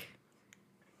dark.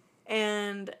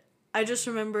 And I just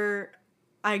remember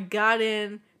I got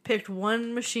in, picked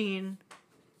one machine,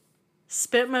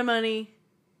 spent my money,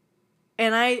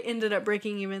 and I ended up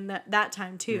breaking even that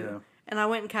time too. Yeah. And I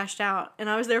went and cashed out. And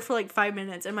I was there for like 5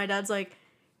 minutes. And my dad's like,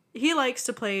 he likes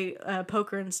to play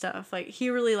poker and stuff. Like,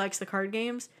 he really likes the card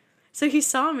games. So he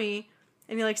saw me,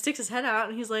 and he like sticks his head out,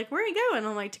 and he's like, where are you going?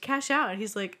 I'm like, to cash out. And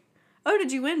he's like, oh,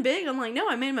 did you win big? I'm like, no,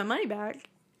 I made my money back.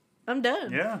 I'm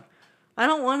done. Yeah. I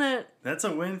don't want to... That's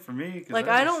a win for me. Like,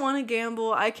 I don't want to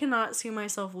gamble. I cannot see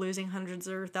myself losing hundreds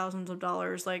or thousands of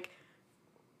dollars. Like,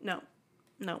 no.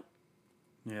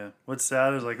 Yeah. What's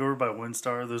sad is, like, over by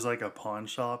WinStar, there's, like, a pawn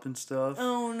shop and stuff.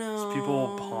 Oh, no. So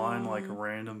people pawn, like,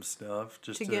 random stuff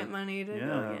just to get money to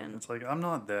go in. It's like, I'm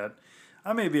not that.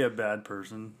 I may be a bad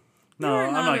person. No, You're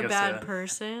I'm not not a gonna bad say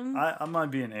person. I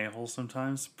might be an a-hole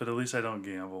sometimes, but at least I don't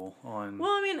gamble on... Well,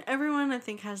 I mean, everyone, I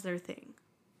think, has their thing.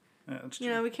 Yeah, that's true.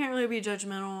 You know, we can't really be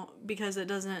judgmental because it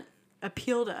doesn't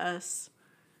appeal to us.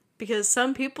 Because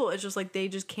some people, it's just like, they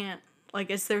just can't, like,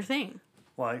 it's their thing.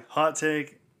 Like, hot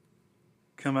take,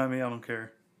 come at me, I don't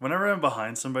care. Whenever I'm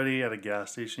behind somebody at a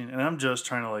gas station, and I'm just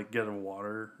trying to, like, get a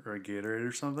water or a Gatorade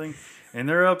or something, and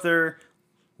they're up there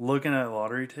looking at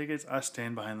lottery tickets, I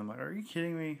stand behind them like, are you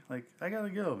kidding me? Like, I gotta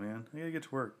go, man. I gotta get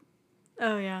to work.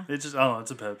 Oh, yeah. It's just, I don't know,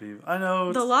 it's a pet peeve. I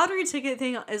know. The lottery ticket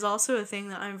thing is also a thing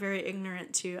that I'm very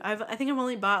ignorant to. I think I've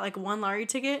only bought like one lottery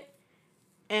ticket.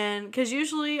 And because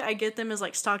usually I get them as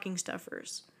like stocking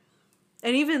stuffers.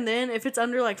 And even then, if it's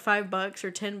under like $5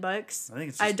 or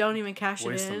 $10, I don't even cash it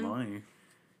in. Waste of money.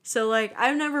 So like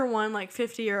I've never won like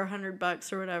 $50 or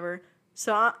 $100 or whatever.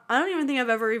 So I don't even think I've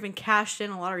ever even cashed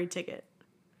in a lottery ticket.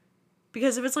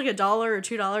 Because if it's like $1 or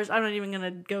 $2, I'm not even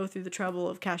gonna go through the trouble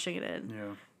of cashing it in.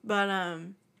 Yeah. But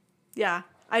yeah,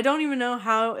 I don't even know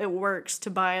how it works to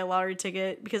buy a lottery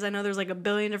ticket because I know there's like a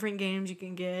billion different games you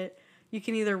can get. You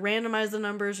can either randomize the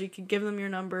numbers or you can give them your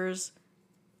numbers.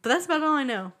 But that's about all I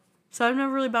know. So I've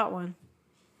never really bought one.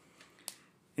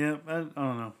 Yeah, I don't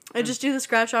know. I just do the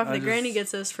scratch off that Granny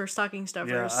gets us for stocking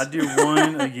stuffers. Yeah, I do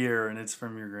one a year and it's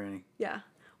from your granny. Yeah.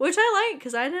 Which I like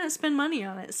because I didn't spend money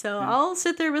on it. So I'll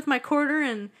sit there with my quarter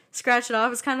and scratch it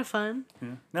off. It's kind of fun.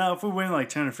 Yeah. Now, if we win like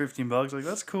 $10 or $15, like,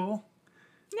 that's cool.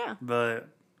 Yeah. But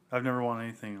I've never won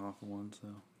anything off of one, so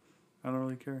I don't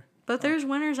really care. But there's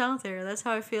winners out there. That's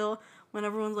how I feel when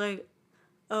everyone's like,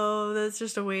 oh, that's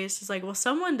just a waste. It's like, well,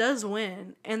 someone does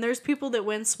win. And there's people that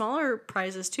win smaller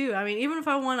prizes too. I mean, even if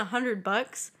I won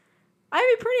 $100,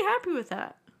 I'd be pretty happy with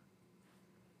that.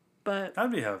 But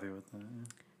I'd be happy with that. Yeah.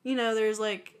 You know, there's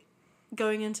like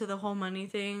going into the whole money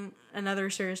thing. Another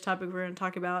serious topic we're going to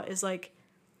talk about is like,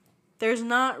 there's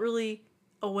not really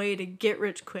a way to get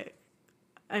rich quick.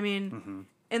 I mean,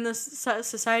 in the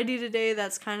society today,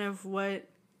 that's kind of what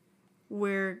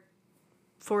we're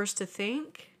forced to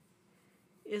think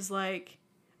is like,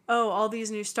 oh, all these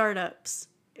new startups,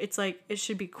 it's like, it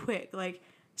should be quick. Like,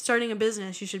 starting a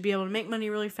business, you should be able to make money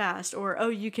really fast. Or, oh,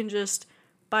 you can just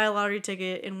buy a lottery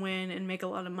ticket and win and make a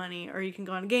lot of money. Or you can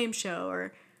go on a game show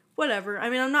or whatever. I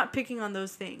mean, I'm not picking on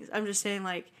those things. I'm just saying,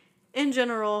 like, in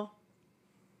general,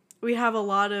 we have a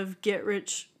lot of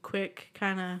get-rich-quick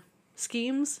kind of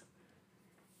schemes.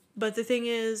 But the thing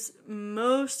is,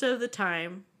 most of the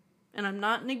time, and I'm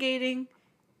not negating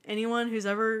anyone who's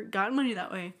ever gotten money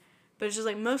that way, but it's just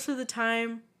like most of the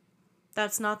time,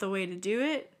 that's not the way to do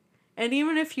it. And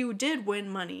even if you did win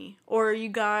money or you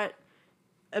got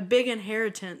a big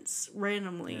inheritance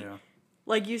randomly,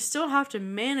 like you still have to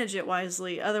manage it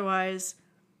wisely. Otherwise,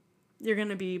 you're going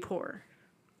to be poor.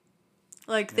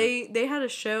 Like they had a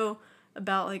show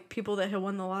about like people that had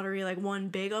won the lottery, like won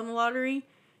big on the lottery.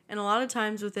 And a lot of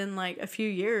times within like a few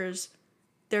years,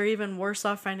 they're even worse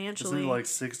off financially. Isn't it like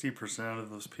 60% of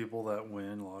those people that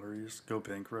win lotteries go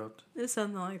bankrupt? It's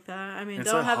something like that. I mean,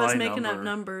 It's don't a have us high making up number.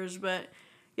 numbers, but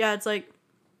yeah, it's like,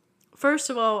 first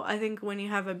of all, I think when you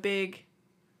have a big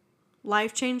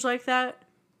life change like that,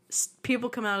 people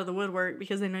come out of the woodwork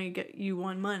because they know you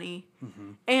won money.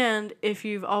 And if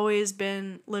you've always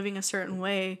been living a certain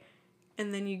way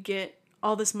and then you get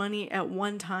all this money at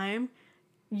one time,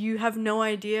 you have no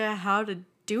idea how to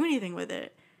do anything with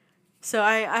it. So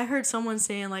I heard someone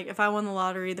saying, like, if I won the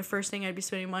lottery, the first thing I'd be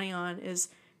spending money on is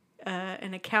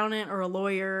an accountant or a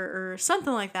lawyer or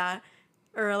something like that,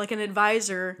 or like an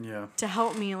advisor to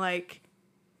help me, like,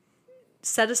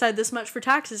 set aside this much for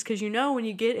taxes, because you know when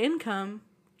you get income,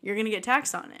 you're going to get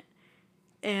taxed on it.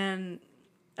 And,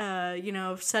 you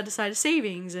know, set aside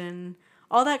savings and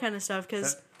all that kind of stuff,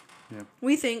 because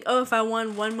we think, oh, if I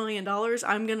won $1 million,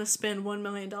 I'm going to spend $1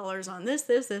 million on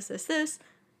this.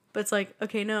 But it's like,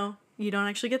 okay, no, you don't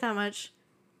actually get that much.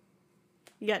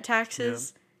 You got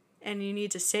taxes, and you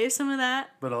need to save some of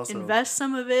that, but also invest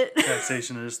some of it.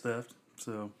 Taxation is theft,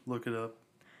 so look it up.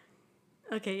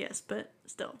 Okay, yes, but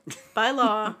still, by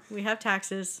law, we have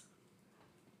taxes.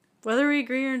 Whether we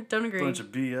agree or don't agree. Bunch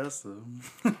of BS,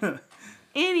 though.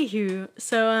 Anywho,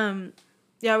 so,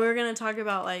 yeah, we were going to talk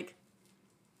about, like,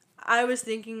 I was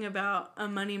thinking about a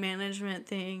money management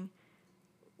thing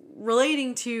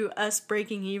relating to us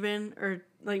breaking even or,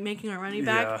 like, making our money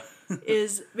back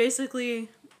is basically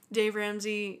Dave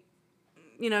Ramsey,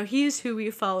 you know, he's who we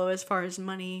follow as far as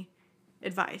money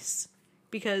advice.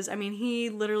 Because, I mean, he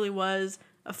literally was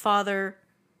a father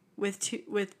with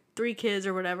 3 kids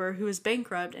or whatever who was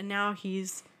bankrupt, and now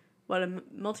he's, what, a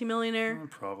multimillionaire?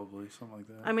 Probably, something like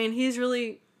that. I mean, he's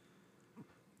really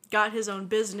got his own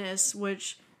business,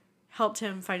 which helped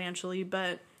him financially,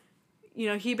 but, you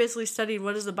know, he basically studied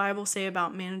what does the Bible say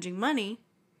about managing money,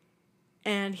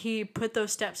 and he put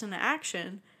those steps into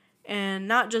action. And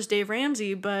not just Dave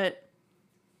Ramsey, but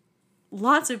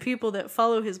lots of people that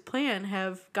follow his plan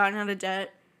have gotten out of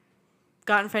debt,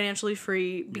 gotten financially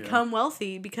free, become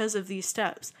wealthy because of these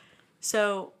steps.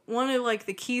 So one of, like,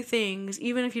 the key things,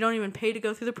 even if you don't even pay to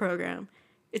go through the program,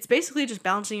 it's basically just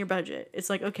balancing your budget. It's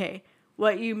like, okay,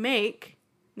 what you make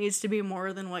needs to be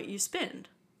more than what you spend.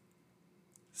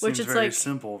 Seems Which it's very like,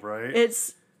 simple, right?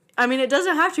 It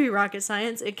doesn't have to be rocket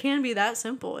science. It can be that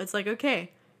simple. It's like,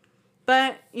 okay.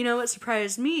 But, what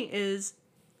surprised me is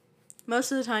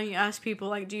most of the time you ask people,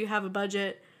 like, do you have a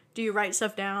budget? Do you write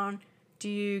stuff down? Do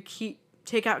you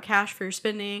take out cash for your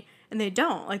spending? And they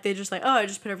don't. Like, they just like, oh, I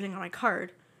just put everything on my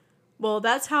card. Well,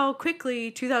 that's how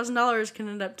quickly $2,000 can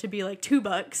end up to be like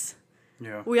 $2.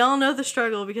 Yeah. We all know the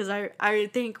struggle because I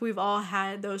think we've all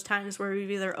had those times where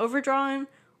we've either overdrawn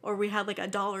or we had like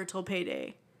 $1 till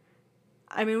payday.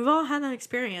 I mean, we've all had that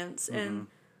experience, and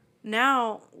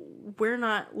now we're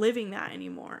not living that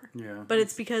anymore. Yeah. But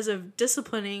it's because of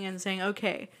disciplining and saying,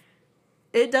 okay,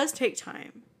 it does take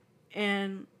time.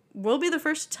 And we'll be the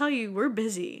first to tell you we're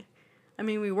busy. I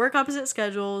mean, we work opposite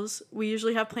schedules. We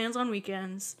usually have plans on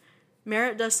weekends.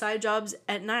 Merritt does side jobs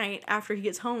at night after he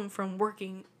gets home from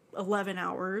working 11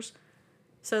 hours.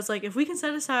 So it's like, if we can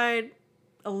set aside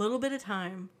a little bit of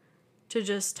time to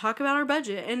just talk about our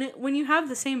budget. And when you have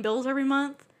the same bills every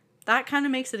month, that kind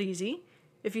of makes it easy.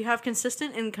 If you have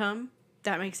consistent income,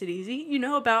 that makes it easy. You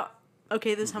know about,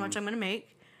 okay, this is how much I'm going to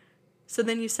make. So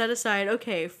then you set aside,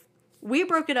 okay, we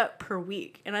broke it up per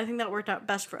week. And I think that worked out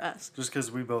best for us. Just because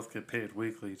we both get paid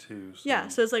weekly, too. So. Yeah,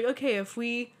 so it's like, okay, if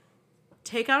we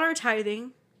take out our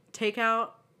tithing, take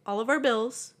out all of our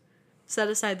bills, set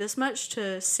aside this much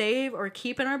to save or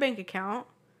keep in our bank account,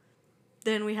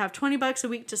 then we have $20 a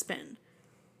week to spend.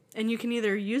 And you can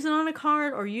either use it on a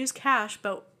card or use cash,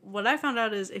 but what I found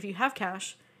out is if you have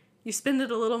cash, you spend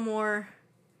it a little more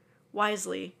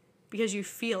wisely because you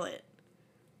feel it.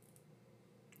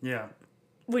 Yeah.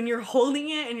 When you're holding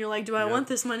it and you're like, do I want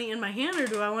this money in my hand or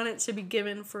do I want it to be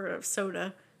given for a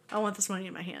soda? I want this money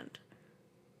in my hand.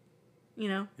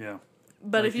 Yeah.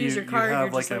 But like if you use your card, you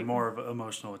have you're just like a more of an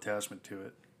emotional attachment to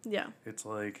it. Yeah. It's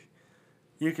like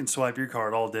you can swipe your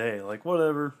card all day, like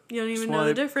whatever. You don't even know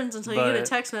the difference until you get a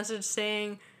text message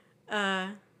saying,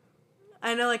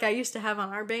 I know, like I used to have on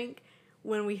our bank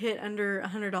when we hit under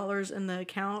 $100 in the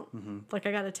account, like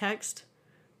I got a text,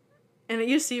 and it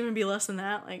used to even be less than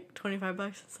that, like $25.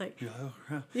 It's like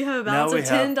you have a balance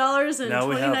of $10.29. Now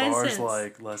we have ours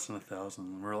like less than 1,000,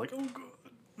 and we're like, oh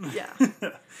god. Yeah,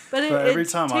 but it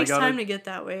takes time to get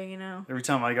that way, Every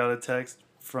time I got a text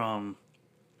from,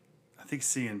 I think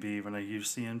CNB, when I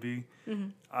used CNB,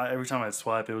 every time I'd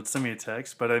swipe, it would send me a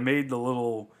text, but I made the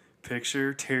little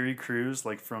picture, Terry Crews,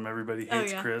 like from Everybody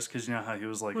Hates Chris, because you know how he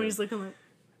was like... When he's looking like...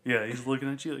 Yeah, he's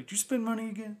looking at you like, did you spend money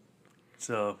again?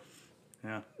 So,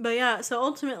 yeah. But yeah, so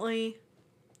ultimately,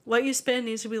 what you spend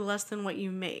needs to be less than what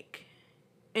you make.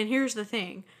 And here's the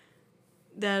thing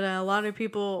that a lot of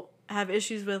people have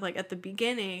issues with, like, at the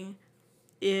beginning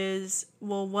is,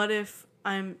 well, what if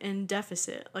I'm in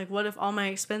deficit? Like, what if all my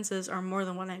expenses are more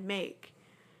than what I make?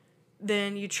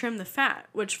 Then you trim the fat,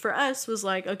 which for us was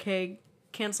like, okay,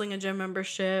 canceling a gym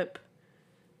membership,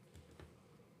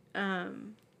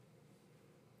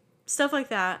 stuff like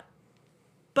that.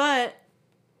 But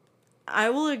I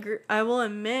will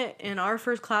admit, in our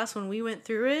first class when we went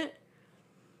through it,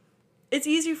 it's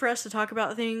easy for us to talk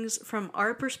about things from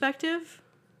our perspective.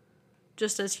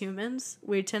 Just as humans,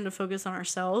 we tend to focus on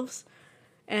ourselves.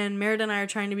 And Merritt and I are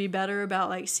trying to be better about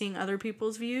like seeing other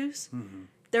people's views.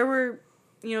 There were,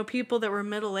 people that were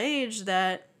middle-aged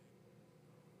that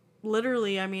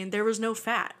literally, I mean, there was no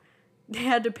fat. They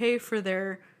had to pay for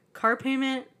their car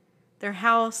payment, their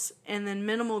house, and then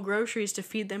minimal groceries to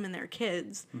feed them and their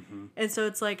kids. And so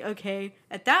it's like, okay,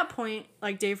 at that point,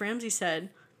 like Dave Ramsey said,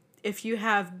 if you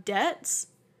have debts,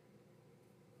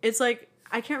 it's like,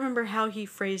 I can't remember how he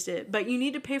phrased it, but you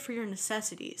need to pay for your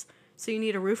necessities. So you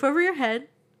need a roof over your head,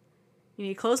 you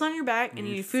need clothes on your back, and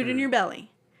you need food in your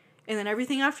belly. And then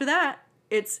everything after that,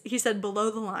 he said,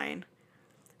 below the line.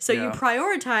 So you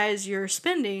prioritize your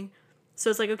spending. So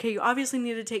it's like, okay, you obviously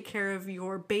need to take care of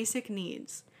your basic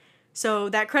needs. So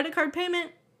that credit card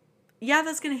payment,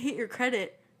 that's going to hit your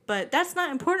credit, but that's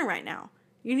not important right now.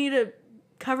 You need to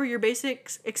cover your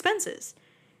basic expenses.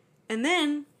 And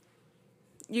then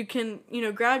you can,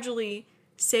 gradually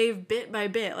save bit by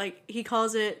bit. Like he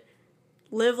calls it,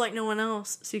 live like no one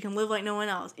else so you can live like no one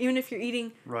else. Even if you're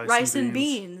eating rice and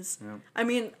beans. Yeah. I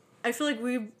mean, I feel like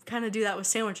we kind of do that with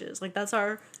sandwiches. Like that's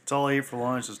our... It's all I eat for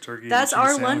lunch is turkey. That's and cheese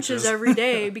our sandwiches. lunches every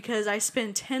day because I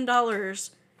spend $10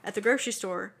 at the grocery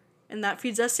store and that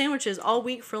feeds us sandwiches all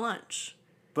week for lunch.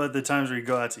 But the times where you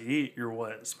go out to eat, you're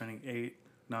what? Spending $8,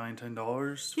 $9,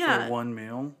 $10 for one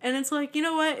meal? And it's like, you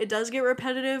know what? It does get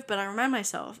repetitive, but I remind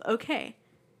myself, okay,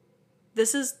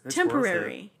 this is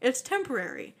temporary. It's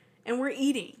temporary. And we're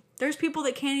eating. There's people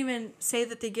that can't even say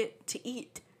that they get to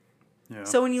eat. Yeah.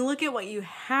 So when you look at what you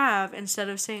have, instead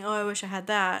of saying, oh, I wish I had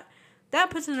that, that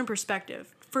puts it in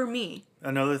perspective for me.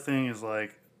 Another thing is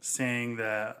like saying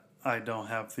that I don't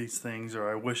have these things or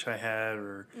I wish I had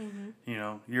or you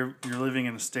know, you're living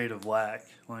in a state of lack.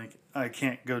 Like I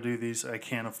can't go do these, I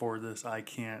can't afford this, I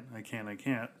can't.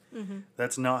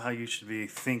 That's not how you should be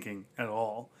thinking at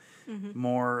all.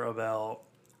 More about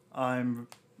I'm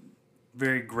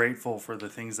very grateful for the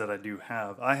things that I do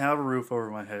have. I have a roof over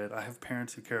my head. I have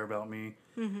parents who care about me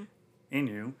and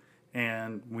you,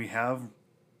 and we have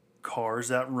cars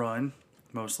that run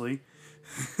mostly.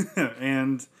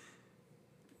 And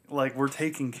like we're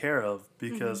taken care of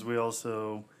because we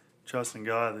also trust in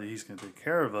God that He's going to take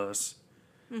care of us.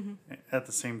 At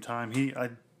the same time, I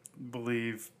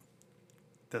believe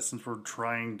that since we're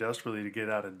trying desperately to get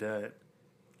out of debt,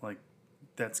 like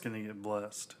that's going to get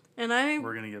blessed. And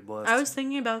we're going to get blessed. I was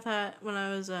thinking about that when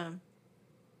I was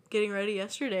getting ready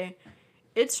yesterday.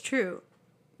 It's true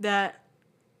that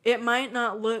it might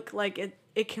not look like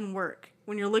it can work.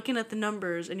 When you're looking at the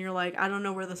numbers and you're like, I don't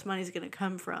know where this money's going to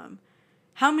come from.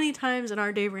 How many times in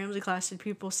our Dave Ramsey class did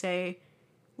people say,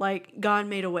 like, God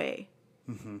made a way?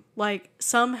 Like,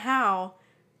 somehow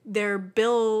their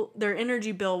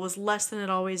energy bill was less than it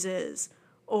always is.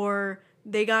 Or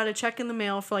they got a check in the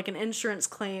mail for, like, an insurance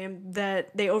claim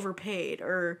that they overpaid.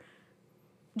 Or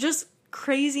just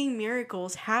crazy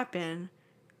miracles happen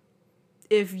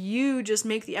if you just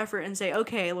make the effort and say,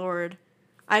 okay, Lord,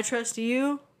 I trust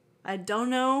you. I don't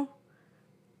know.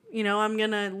 You know, I'm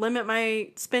going to limit my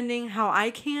spending how I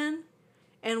can.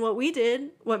 And what we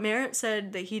did, what Merritt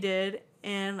said that he did,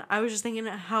 and I was just thinking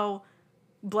how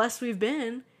blessed we've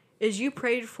been, is you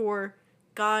prayed for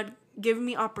God, give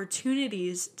me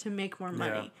opportunities to make more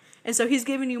money. Yeah. And so He's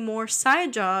giving you more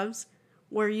side jobs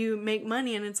where you make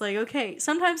money, and it's like, okay,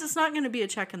 sometimes it's not going to be a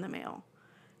check in the mail.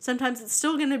 Sometimes it's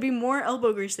still going to be more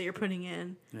elbow grease that you're putting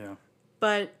in. Yeah.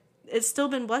 But it's still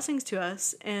been blessings to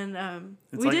us, and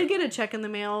we did get a check in the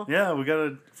mail. Yeah, we got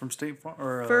it from State Farm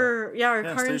or our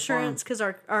car insurance because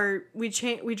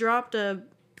we dropped the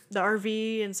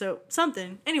RV, and so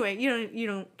something. Anyway, you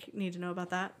don't need to know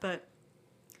about that, but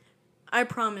I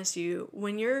promise you,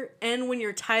 when you're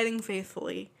tithing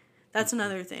faithfully, that's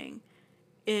another thing.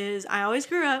 Is I always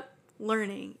grew up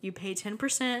learning you pay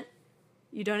 10%,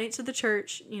 you donate to the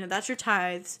church, that's your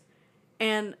tithes,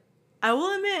 and I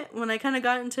will admit, when I kind of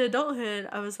got into adulthood,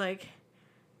 I was like,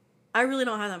 I really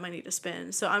don't have that money to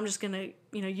spend, so I'm just going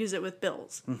to, use it with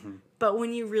bills. But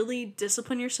when you really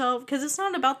discipline yourself, because it's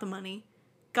not about the money.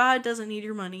 God doesn't need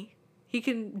your money. He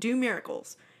can do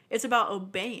miracles. It's about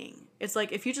obeying. It's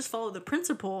like, if you just follow the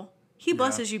principle, He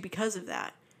blesses you because of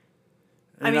that.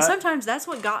 And sometimes that's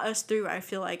what got us through, I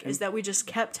feel like, is that we just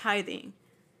kept tithing.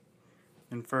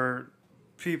 And for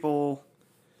people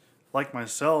like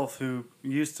myself who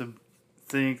used to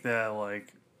think that,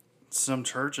 like, some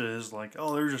churches, like,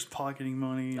 oh, they're just pocketing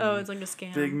money. Oh, it's like a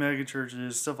scam. Big mega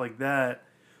churches, stuff like that.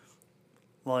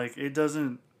 Like, it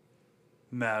doesn't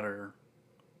matter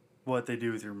what they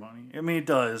do with your money. I mean, it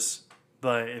does.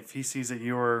 But if He sees that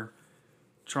you're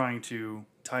trying to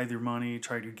tithe your money,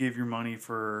 try to give your money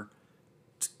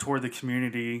toward the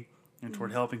community and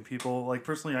toward helping people. Like,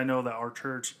 personally, I know that our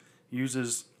church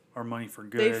uses our money for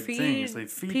good things. They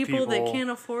feed people that can't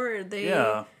afford.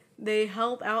 They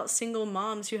help out single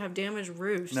moms who have damaged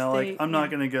roofs. Now, I'm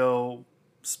not going to go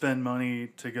spend money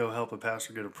to go help a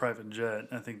pastor get a private jet.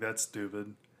 I think that's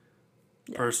stupid.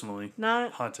 Yeah. Personally.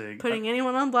 Not hot take. Putting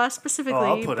anyone on blast specifically.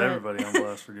 Oh, I'll put everybody on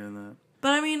blast for doing that.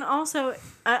 But I mean, also,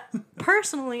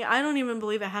 personally, I don't even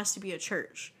believe it has to be a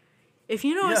church. If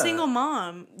you know a single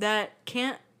mom that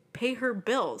can't pay her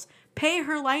bills, pay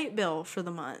her light bill for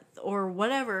the month or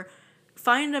whatever,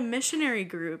 find a missionary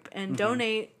group and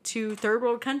donate to third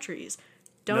world countries.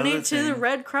 Donate to the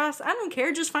Red Cross. I don't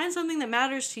care. Just find something that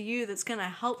matters to you that's going to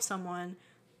help someone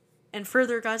and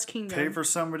further God's kingdom. Pay for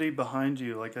somebody behind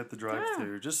you, like at the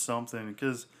drive-thru. Just something.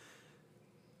 Because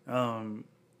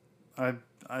I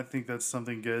think that's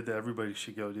something good that everybody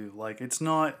should go do. Like, it's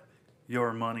not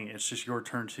your money. It's just your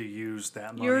turn to use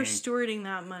that money. You're stewarding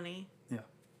that money. Yeah.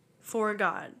 For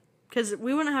God. Because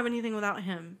we wouldn't have anything without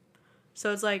Him.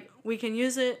 So it's like, we can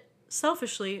use it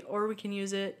selfishly or we can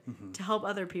use it to help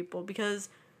other people. Because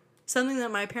something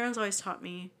that my parents always taught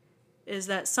me is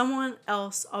that someone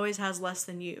else always has less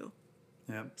than you.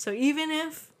 Yep. So even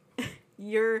if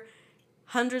you're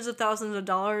hundreds of thousands of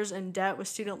dollars in debt with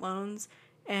student loans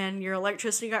and your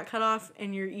electricity got cut off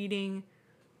and you're eating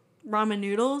ramen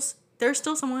noodles, there's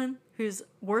still someone who's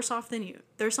worse off than you.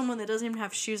 There's someone that doesn't even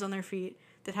have shoes on their feet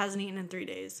that hasn't eaten in 3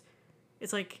 days.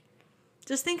 It's like,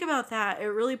 just think about that. It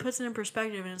really puts it in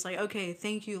perspective, and it's like, okay,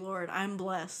 thank you, Lord. I'm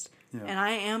blessed. Yeah. And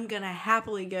I am going to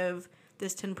happily give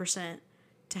this 10%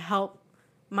 to help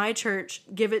my church,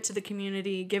 give it to the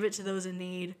community, give it to those in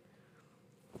need.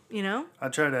 You know? I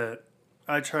try to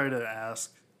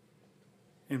ask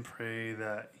and pray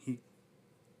that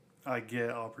I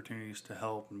get opportunities to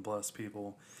help and bless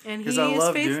people. And he is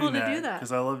faithful to do that.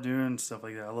 Because I love doing stuff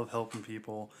like that. I love helping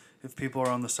people. If people are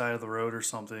on the side of the road or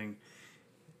something,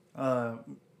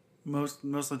 most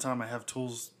of the time I have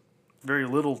tools, very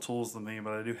little tools than me,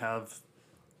 but I do have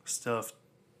stuff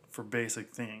for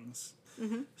basic things.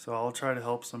 Mm-hmm. So I'll try to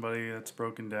help somebody that's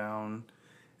broken down.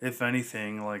 If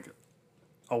anything, like,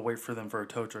 I'll wait for them for a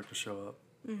tow truck to show up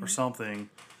or something.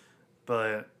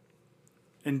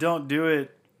 And don't do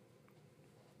it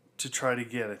to try to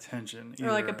get attention either.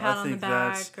 Or like a pat on the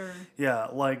back. Yeah,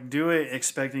 like do it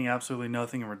expecting absolutely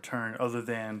nothing in return other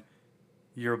than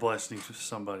you're a blessing to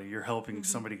somebody. You're helping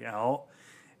somebody out.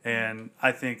 And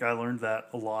I think I learned that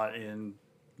a lot in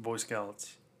Boy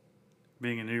Scouts.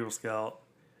 Being an Eagle Scout.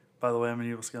 By the way, I'm an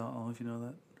Eagle Scout. I don't know if you know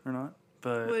that or not.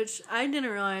 But which I didn't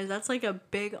realize that's like a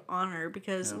big honor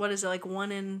because what is it, like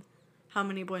 1 in how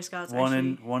many Boy Scouts? One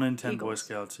in 10 Eagles. Boy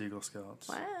Scouts, Eagle Scouts.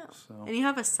 Wow. So, and you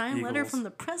have a signed letter Eagles. from the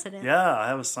president. Yeah, I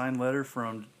have a signed letter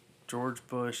from George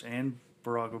Bush and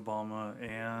Barack Obama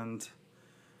and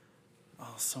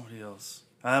somebody else.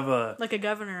 I have a like a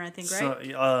governor, I think,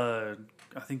 right?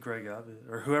 I think Greg Abbott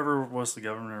or whoever was the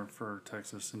governor for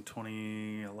Texas in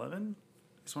 2011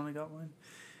 is when I got mine.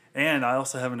 And I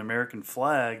also have an American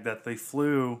flag that they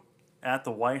flew at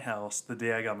the White House the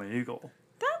day I got my Eagle.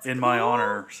 That's in cool. my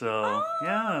honor. So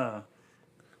yeah.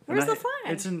 Where's the flag?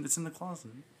 It's in the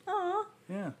closet. Aw.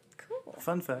 Yeah. Cool.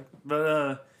 Fun fact.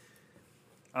 But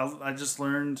I just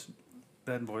learned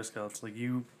that in Boy Scouts, like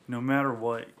no matter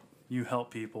what, you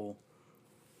help people.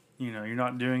 You know, you're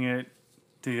not doing it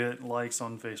to get likes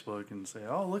on Facebook and say,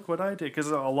 "Oh, look what I did."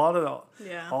 Because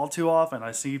all too often,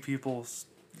 I see people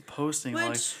posting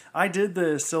like, "I did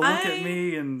this, so look at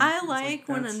me." And I like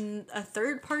when a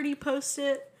third party posts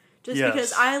it, just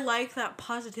because I like that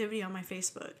positivity on my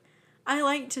Facebook. I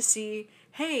like to see,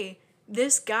 hey,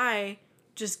 this guy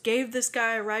just gave this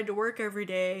guy a ride to work every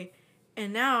day,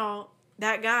 and now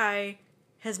that guy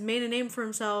has made a name for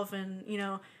himself, and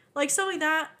like stuff like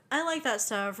that. I like that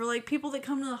stuff. Or like people that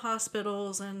come to the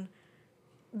hospitals and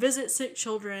visit sick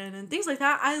children and things like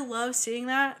that. I love seeing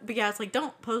that. But yeah, it's like,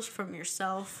 don't post from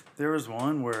yourself. There was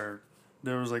one where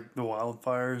there was like the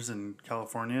wildfires in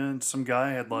California, and some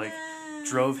guy had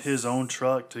drove his own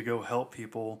truck to go help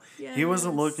people. Yes. He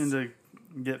wasn't looking to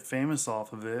get famous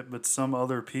off of it, but some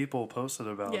other people posted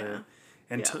about it.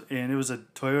 And and it was a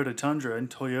Toyota Tundra, and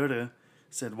Toyota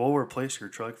said, "We'll replace your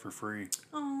truck for free."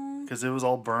 Because it was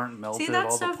all burnt, melted, See, that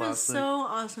all stuff the plastic. is so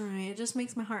awesome to me. It just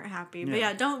makes my heart happy. But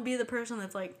yeah, don't be the person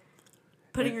that's like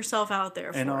putting yourself out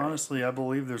there for it. And honestly, I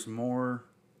believe there's more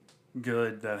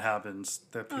good that happens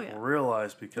that people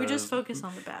realize because we just focus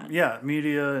on the bad. Yeah,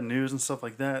 media and news and stuff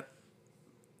like that.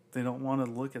 They don't want to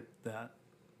look at that.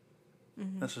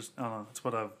 Mm-hmm. That's just, I don't know. That's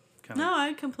what I've kind of... No,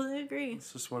 I completely agree.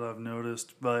 It's just what I've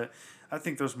noticed. But I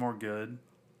think there's more good.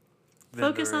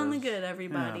 Focus on the good,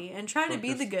 everybody. Yeah. And try to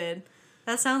be the good.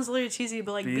 That sounds a little cheesy,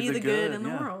 but like be the good in the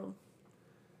world.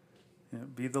 Yeah,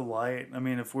 be the light. I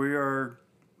mean, if we are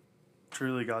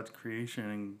truly God's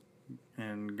creation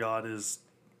and God is,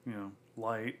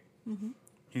 light,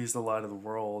 He's the light of the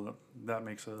world, that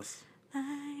makes us...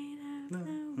 Light of the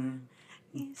world,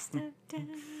 you step down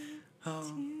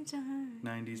to dark.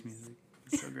 90s music.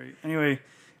 It's so great. Anyway,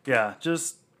 yeah,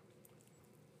 just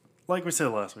like we said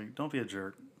last week, don't be a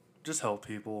jerk. Just help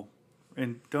people.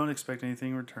 And don't expect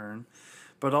anything in return.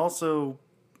 But also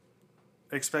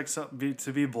expect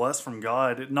to be blessed from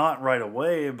God. Not right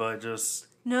away, but just...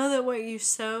 Know that what you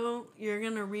sow, you're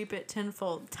going to reap it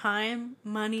tenfold. Time,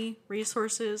 money,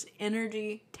 resources,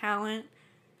 energy, talent.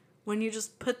 When you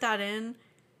just put that in,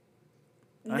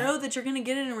 know that you're going to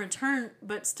get it in return,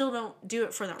 but still don't do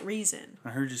it for that reason.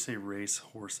 I heard you say race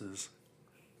horses.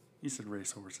 You said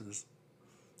race horses.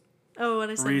 Oh, what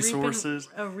I said? Resources.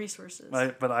 Resources.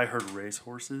 But I heard race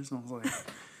horses, and I was like...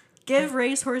 Give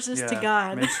race horses to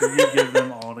God. Make sure you give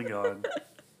them all to God.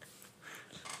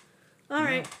 All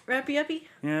right. Wrappy uppy?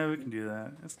 Yeah, we can do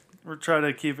that. We're trying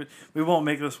to keep it... We won't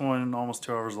make this one almost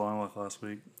 2 hours long like last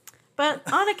week. But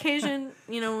on occasion,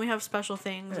 when we have special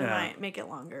things, we might make it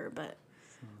longer. But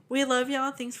we love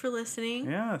y'all. Thanks for listening.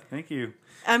 Yeah, thank you.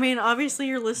 I mean, obviously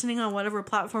you're listening on whatever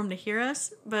platform to hear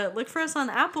us, but look for us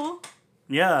on Apple.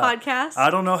 Yeah. Podcast. I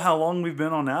don't know how long we've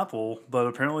been on Apple, but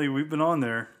apparently we've been on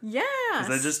there. Yes.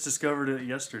 Because I just discovered it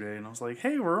yesterday, and I was like,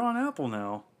 hey, we're on Apple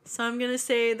now. So I'm going to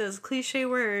say those cliche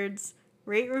words.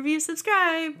 Rate, review,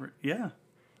 subscribe. Yeah.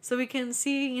 so we can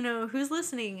see, who's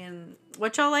listening and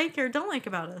what y'all like or don't like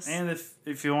about us. And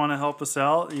if you want to help us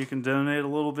out, you can donate a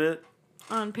little bit.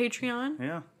 On Patreon?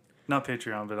 Yeah. Not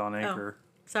Patreon, but on Anchor.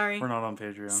 Sorry. We're not on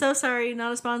Patreon. So sorry,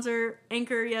 not a sponsor.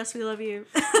 Anchor, yes, we love you.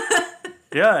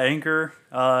 Yeah, Anchor.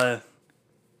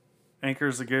 Anchor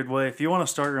is a good way. If you want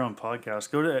to start your own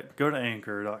podcast, go to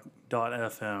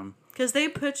anchor.fm. Because they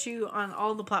put you on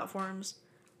all the platforms.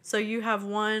 So you have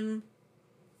one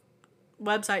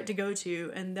website to go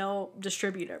to, and they'll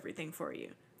distribute everything for you.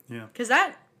 Yeah. Because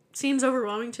that seems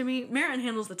overwhelming to me. Merritt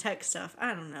handles the tech stuff.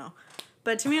 I don't know.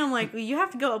 But to me, I'm like, well, you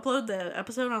have to go upload the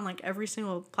episode on like every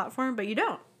single platform, but you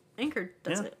don't. Anchor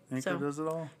does it. Anchor does it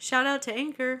all. Shout out to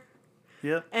Anchor.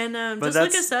 Yep. And just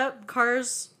look us up,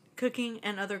 Cars, Cooking,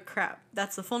 and Other Crap.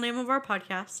 That's the full name of our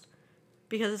podcast.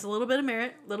 Because it's a little bit of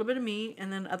Merritt, a little bit of me,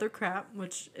 and then other crap,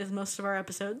 which is most of our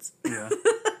episodes. Yeah.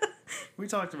 We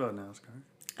talked about NASCAR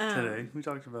today. We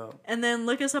talked about... And then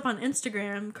look us up on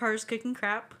Instagram, Cars, Cooking,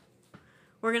 Crap.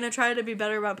 We're going to try to be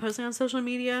better about posting on social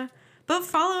media. But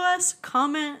follow us,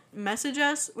 comment, message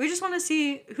us. We just want to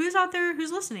see who's out there,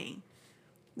 who's listening.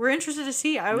 We're interested to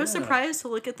see. I was surprised to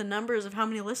look at the numbers of how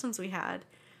many listens we had.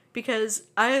 Because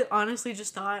I honestly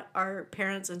just thought our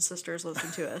parents and sisters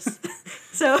listened to us.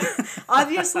 So,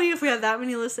 obviously, if we have that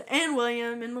many listens, and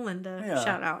William and Melinda,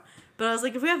 shout out. But I was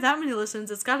like, if we have that many listens,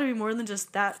 it's got to be more than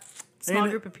just that small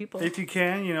group of people. If you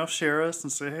can, share us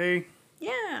and say, hey,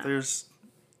 there's,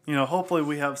 hopefully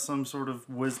we have some sort of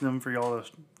wisdom for y'all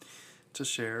to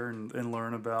share and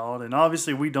learn about. And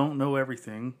obviously, we don't know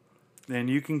everything. And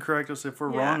you can correct us if we're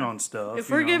wrong on stuff. If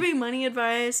we're giving money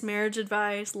advice, marriage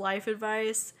advice, life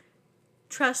advice,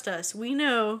 trust us. We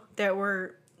know that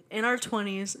we're in our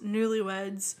 20s,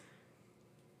 newlyweds.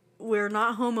 We're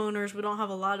not homeowners. We don't have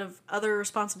a lot of other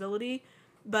responsibility.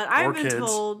 But I've been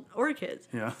told... Or kids.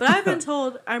 Yeah. But I've been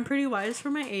told I'm pretty wise for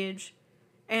my age.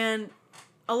 And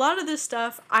a lot of this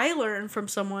stuff I learned from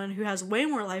someone who has way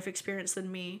more life experience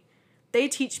than me. They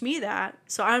teach me that.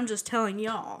 So I'm just telling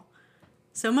y'all.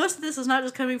 So most of this is not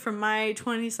just coming from my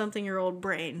 20-something-year-old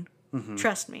brain. Mm-hmm.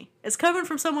 Trust me. It's coming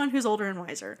from someone who's older and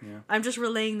wiser. Yeah. I'm just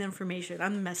relaying the information.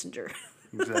 I'm the messenger.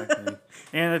 Exactly.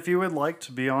 And if you would like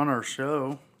to be on our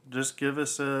show, just give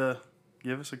us a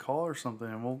call or something,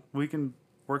 and we can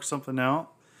work something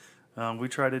out. We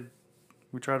try to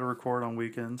record on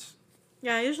weekends.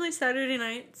 Yeah, usually Saturday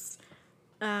nights.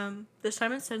 This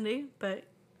time it's Sunday, but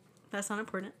that's not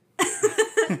important.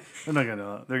 They're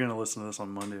gonna listen to this on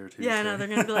Monday or Tuesday. Yeah, I know. They're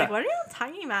gonna be like, "What are you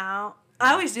talking about?"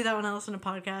 I always do that when I listen to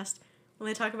podcasts. When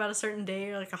they talk about a certain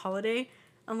day or like a holiday,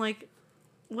 I'm like,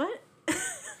 "What?"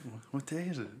 What day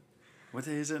is it? What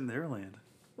day is it in their land?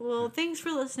 Well, thanks for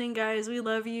listening, guys. We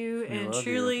love you, and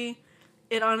truly,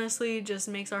 it honestly just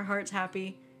makes our hearts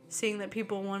happy seeing that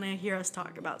people want to hear us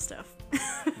talk about stuff.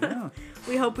 Yeah.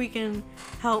 We hope we can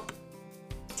help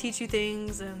teach you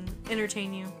things and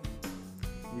entertain you.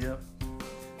 Yep.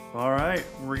 All right,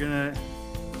 we're gonna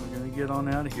get on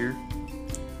out of here.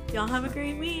 Y'all have a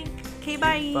great week. Okay,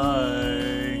 bye.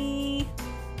 Bye.